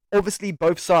understand, obviously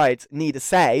both sides need a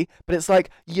say, but it's like,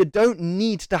 you don't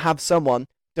need to have someone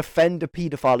defend a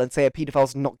paedophile and say a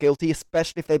paedophile's not guilty,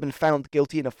 especially if they've been found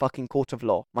guilty in a fucking court of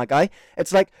law, my guy.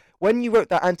 It's like, when you wrote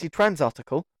that anti-trans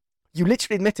article, you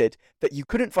literally admitted that you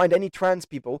couldn't find any trans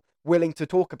people willing to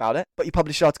talk about it, but you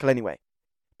published the article anyway.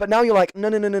 But now you're like, no.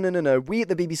 We at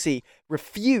the BBC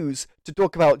refuse to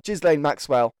talk about Ghislaine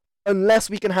Maxwell unless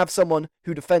we can have someone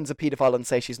who defends a paedophile and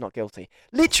say she's not guilty.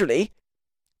 Literally,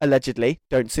 allegedly,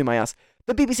 don't sue my ass,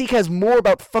 the BBC cares more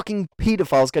about fucking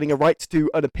paedophiles getting a right to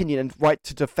an opinion and right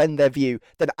to defend their view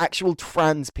than actual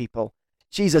trans people.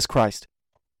 Jesus Christ.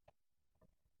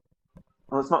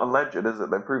 Well, it's not alleged, is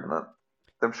it? They've proven it.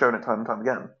 They've shown it time and time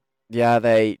again. Yeah,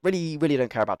 they really, really don't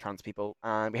care about trans people,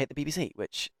 and we hate the BBC,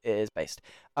 which is based.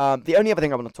 The only other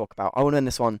thing I want to talk about, I want to end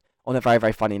this one on a very,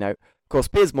 very funny note. Of course,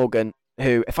 Piers Morgan,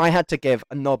 who, if I had to give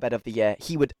a knobhead of the year,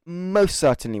 he would most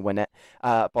certainly win it.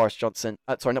 Boris Johnson,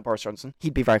 sorry, not Boris Johnson,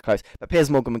 he'd be very close, but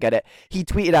Piers Morgan would get it. He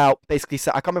tweeted out, basically,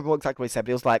 I can't remember exactly what he said, but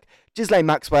he was like, Ghislaine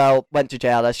Maxwell went to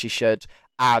jail as she should,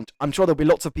 and I'm sure there'll be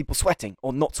lots of people sweating,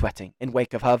 or not sweating, in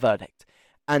wake of her verdict.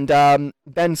 And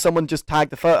then someone just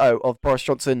tagged the photo of Boris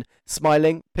Johnson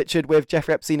smiling, pictured with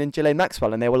Jeffrey Epstein and Ghislaine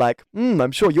Maxwell, and they were like,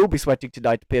 I'm sure you'll be sweating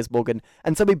tonight, Piers Morgan.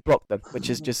 And somebody blocked them, which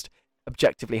is just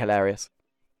objectively hilarious.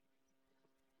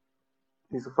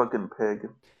 He's a fucking pig.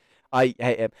 I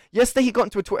hate him. Yesterday he got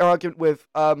into a Twitter argument with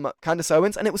Candace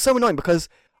Owens, and it was so annoying because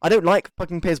I don't like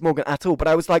fucking Piers Morgan at all. But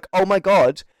I was like, oh my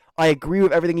god, I agree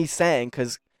with everything he's saying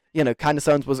because Candace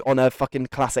Owens was on a fucking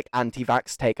classic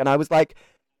anti-vax take, and I was like,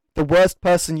 the worst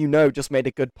person you know just made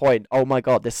a good point. Oh my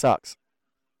god, this sucks.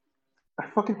 I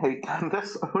fucking hate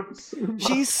Candace Owens so much.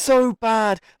 She's so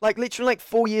bad. Like literally, like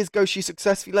 4 years ago, she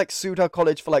successfully like sued her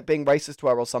college for like being racist to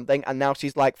her or something, and now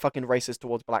she's like fucking racist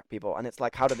towards black people, and it's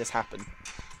like, how did this happen?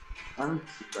 And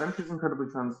she's incredibly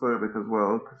transphobic as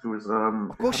well, because she was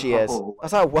Of course she her is. whole,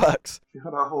 That's how it works. she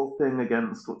had a whole thing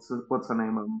against what's her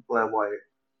name, Blair White.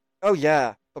 Oh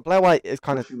yeah, but Blair White is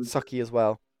kind But of she was sucky as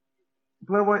well.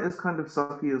 Blair White is kind of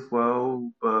sucky as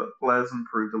well, but Blair's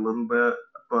improved a little bit.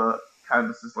 But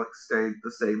Candace has like stayed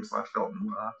the same slash gotten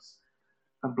worse.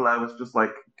 And Blair was just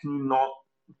like, can you not?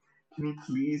 Can you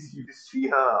please use she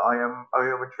her? I am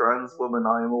a trans woman.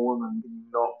 I am a woman. Can you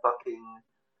not fucking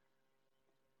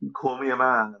call me a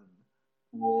man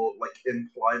or like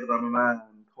imply that I'm a man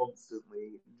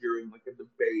constantly during like a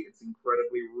debate? It's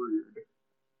incredibly rude.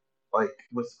 Like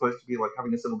we're supposed to be like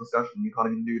having a civil discussion. You can't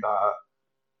even do that.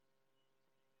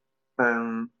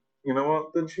 And you know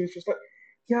what? Then she was just like,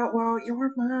 yeah, well, you're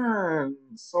a man.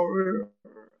 So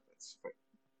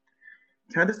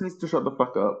Candace needs to shut the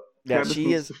fuck up. Yeah, Candace she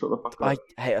needs is. to shut the fuck I up.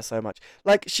 hate her so much.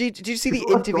 Like did you see She's the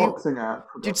got a interview? doxing app,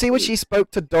 for Did you God's see when sake. she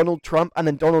spoke to Donald Trump, and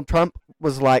then Donald Trump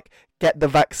was like, "Get the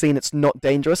vaccine; it's not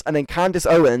dangerous." And then Candace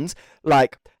Owens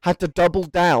like had to double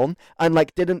down and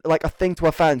like didn't like a thing to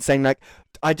her fans saying like,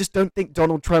 "I just don't think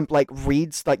Donald Trump like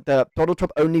reads like the Donald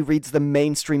Trump only reads the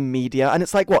mainstream media." And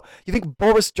it's like, what you think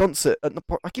Boris Johnson?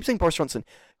 I keep saying Boris Johnson.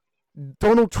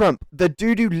 Donald Trump, the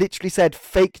dude who literally said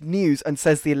fake news and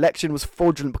says the election was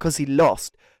fraudulent because he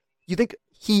lost. You think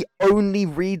he only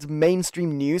reads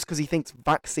mainstream news because he thinks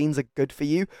vaccines are good for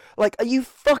you? Like, are you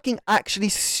fucking actually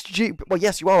stupid? Well,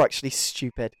 yes, you are actually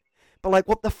stupid. But like,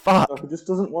 what the No, fuck? he just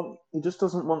doesn't want. He just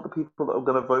doesn't want the people that are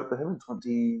going to vote for him in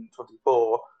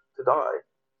 2024 to die.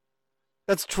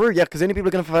 That's true, yeah, because only people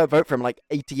are gonna vote for him like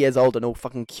 80 years old and all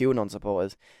fucking QAnon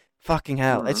supporters. Fucking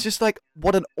hell. It's Mm. just like,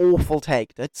 what an awful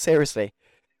take. That's seriously.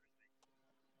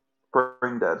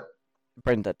 Brain dead.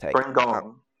 Brain dead take. Brain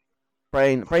gone.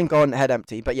 Brain gone, head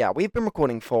empty. But yeah, we've been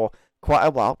recording for quite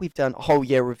a while. We've done a whole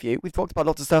year review. We've talked about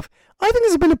lots of stuff. I think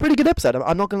this has been a pretty good episode.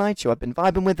 I'm not gonna lie to you. I've been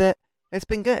vibing with it. It's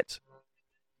been good.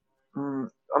 I'm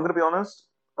going to be honest.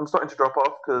 I'm starting to drop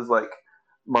off because like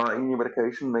my new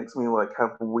medication makes me like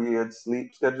have weird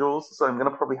sleep schedules. So I'm going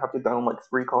to probably have to down like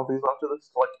 3 coffees after this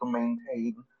to like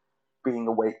maintain being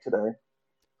awake today.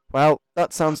 Well,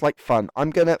 that sounds like fun. I'm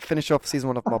gonna finish off season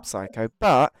 1 of Mob Psycho,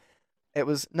 but it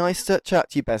was nice to chat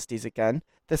to you besties again.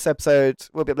 This episode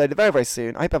will be uploaded very, very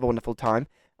soon. I hope you have a wonderful time,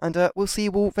 and we'll see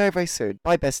you all very, very soon.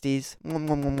 Bye, besties. Mwah,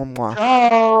 mwah, mwah, mwah, mwah.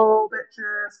 Ciao,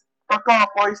 bitches. Fuck off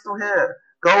while you're still here.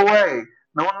 Go away.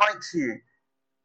 No one likes you.